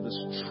path, God, this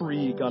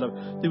tree, God,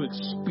 through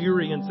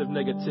experience of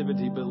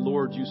negativity. But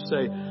Lord, you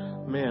say,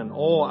 man,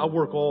 I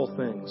work all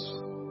things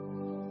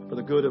for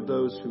the good of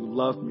those who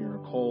love me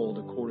or are called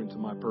according to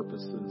my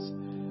purposes.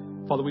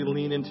 Father, we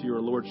lean into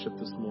your lordship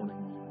this morning.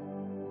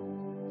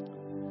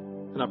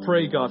 And I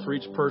pray, God, for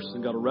each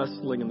person, God,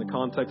 wrestling in the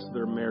context of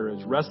their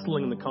marriage,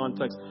 wrestling in the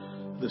context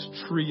of this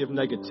tree of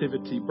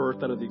negativity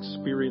birthed out of the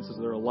experiences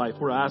of their life.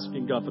 We're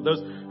asking, God, for those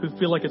who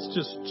feel like it's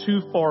just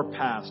too far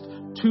past,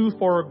 too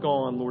far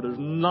gone, Lord, there's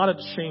not a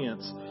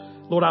chance.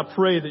 Lord, I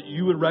pray that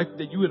you would show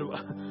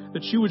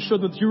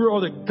them that you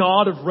are the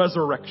God of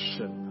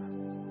resurrection.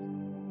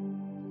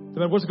 No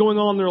matter what's going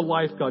on in their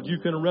life, God, you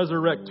can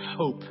resurrect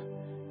hope.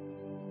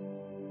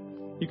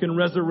 You can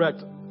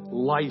resurrect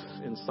life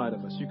inside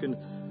of us. You can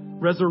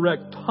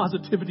resurrect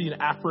positivity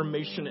and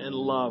affirmation and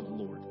love,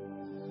 Lord.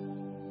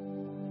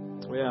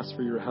 We ask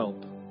for your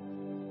help.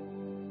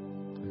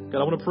 God,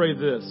 I want to pray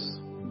this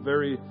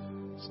very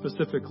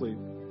specifically.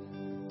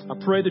 I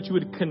pray that you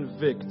would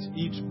convict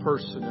each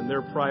person in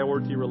their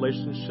priority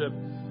relationship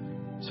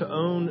to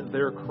own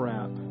their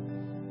crap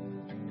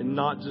and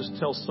not just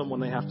tell someone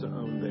they have to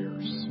own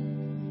theirs.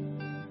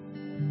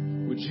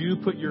 Would you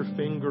put your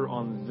finger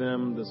on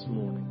them this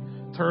morning?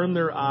 Turn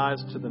their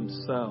eyes to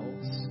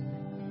themselves.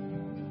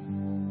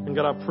 And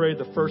God, I pray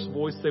the first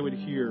voice they would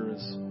hear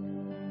is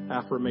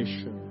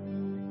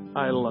affirmation.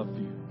 I love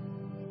you.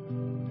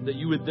 That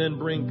you would then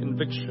bring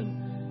conviction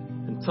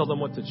and tell them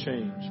what to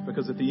change.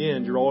 Because at the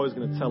end, you're always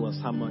going to tell us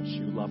how much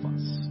you love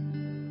us.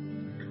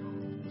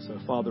 So,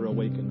 Father,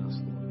 awaken us,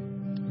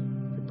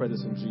 Lord. We pray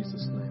this in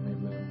Jesus' name.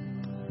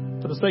 Amen.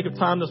 For the sake of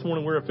time this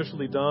morning, we're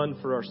officially done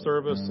for our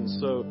service. And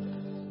so,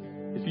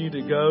 if you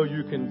need to go,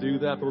 you can do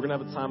that. But we're going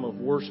to have a time of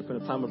worship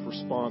and a time of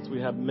response.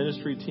 We have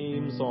ministry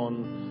teams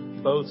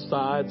on both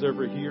sides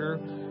over here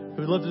who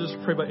would love to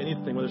just pray about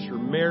anything, whether it's your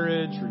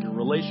marriage or your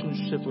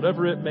relationships,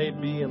 whatever it may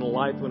be in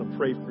life. We want to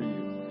pray for you.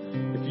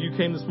 If you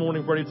came this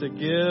morning ready to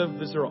give,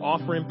 there's our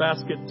offering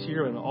basket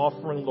here and an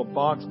offering little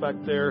box back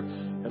there,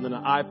 and then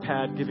an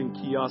iPad giving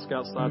kiosk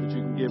outside that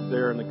you can give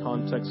there in the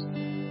context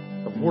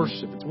of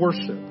worship. It's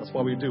worship. That's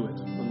why we do it.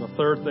 And the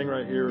third thing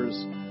right here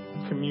is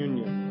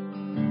communion.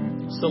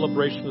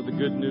 Celebration of the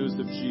good news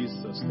of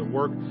Jesus, the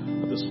work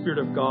of the Spirit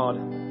of God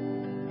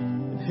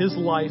in His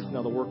life,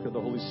 now the work of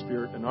the Holy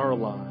Spirit in our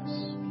lives.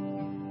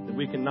 That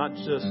we can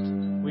as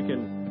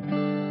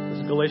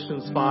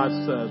Galatians 5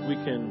 says, we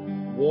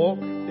can walk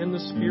in the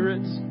Spirit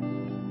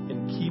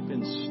and keep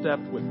in step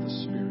with the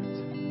Spirit.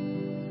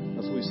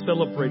 As we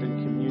celebrate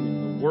in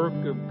communion the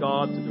work of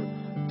God through the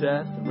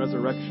death and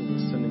resurrection and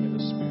the sending of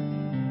the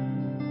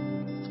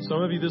Spirit.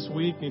 Some of you this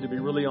week need to be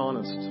really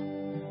honest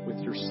with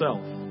yourself.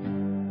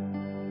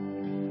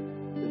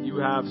 You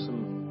have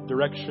some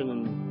direction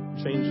and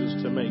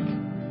changes to make.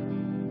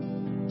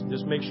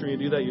 Just make sure you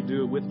do that. You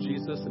do it with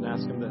Jesus and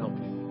ask Him to help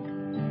you.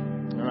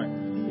 All right.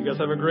 You guys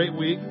have a great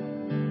week.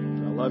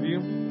 I love you.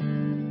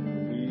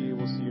 We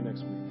will see you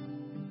next week.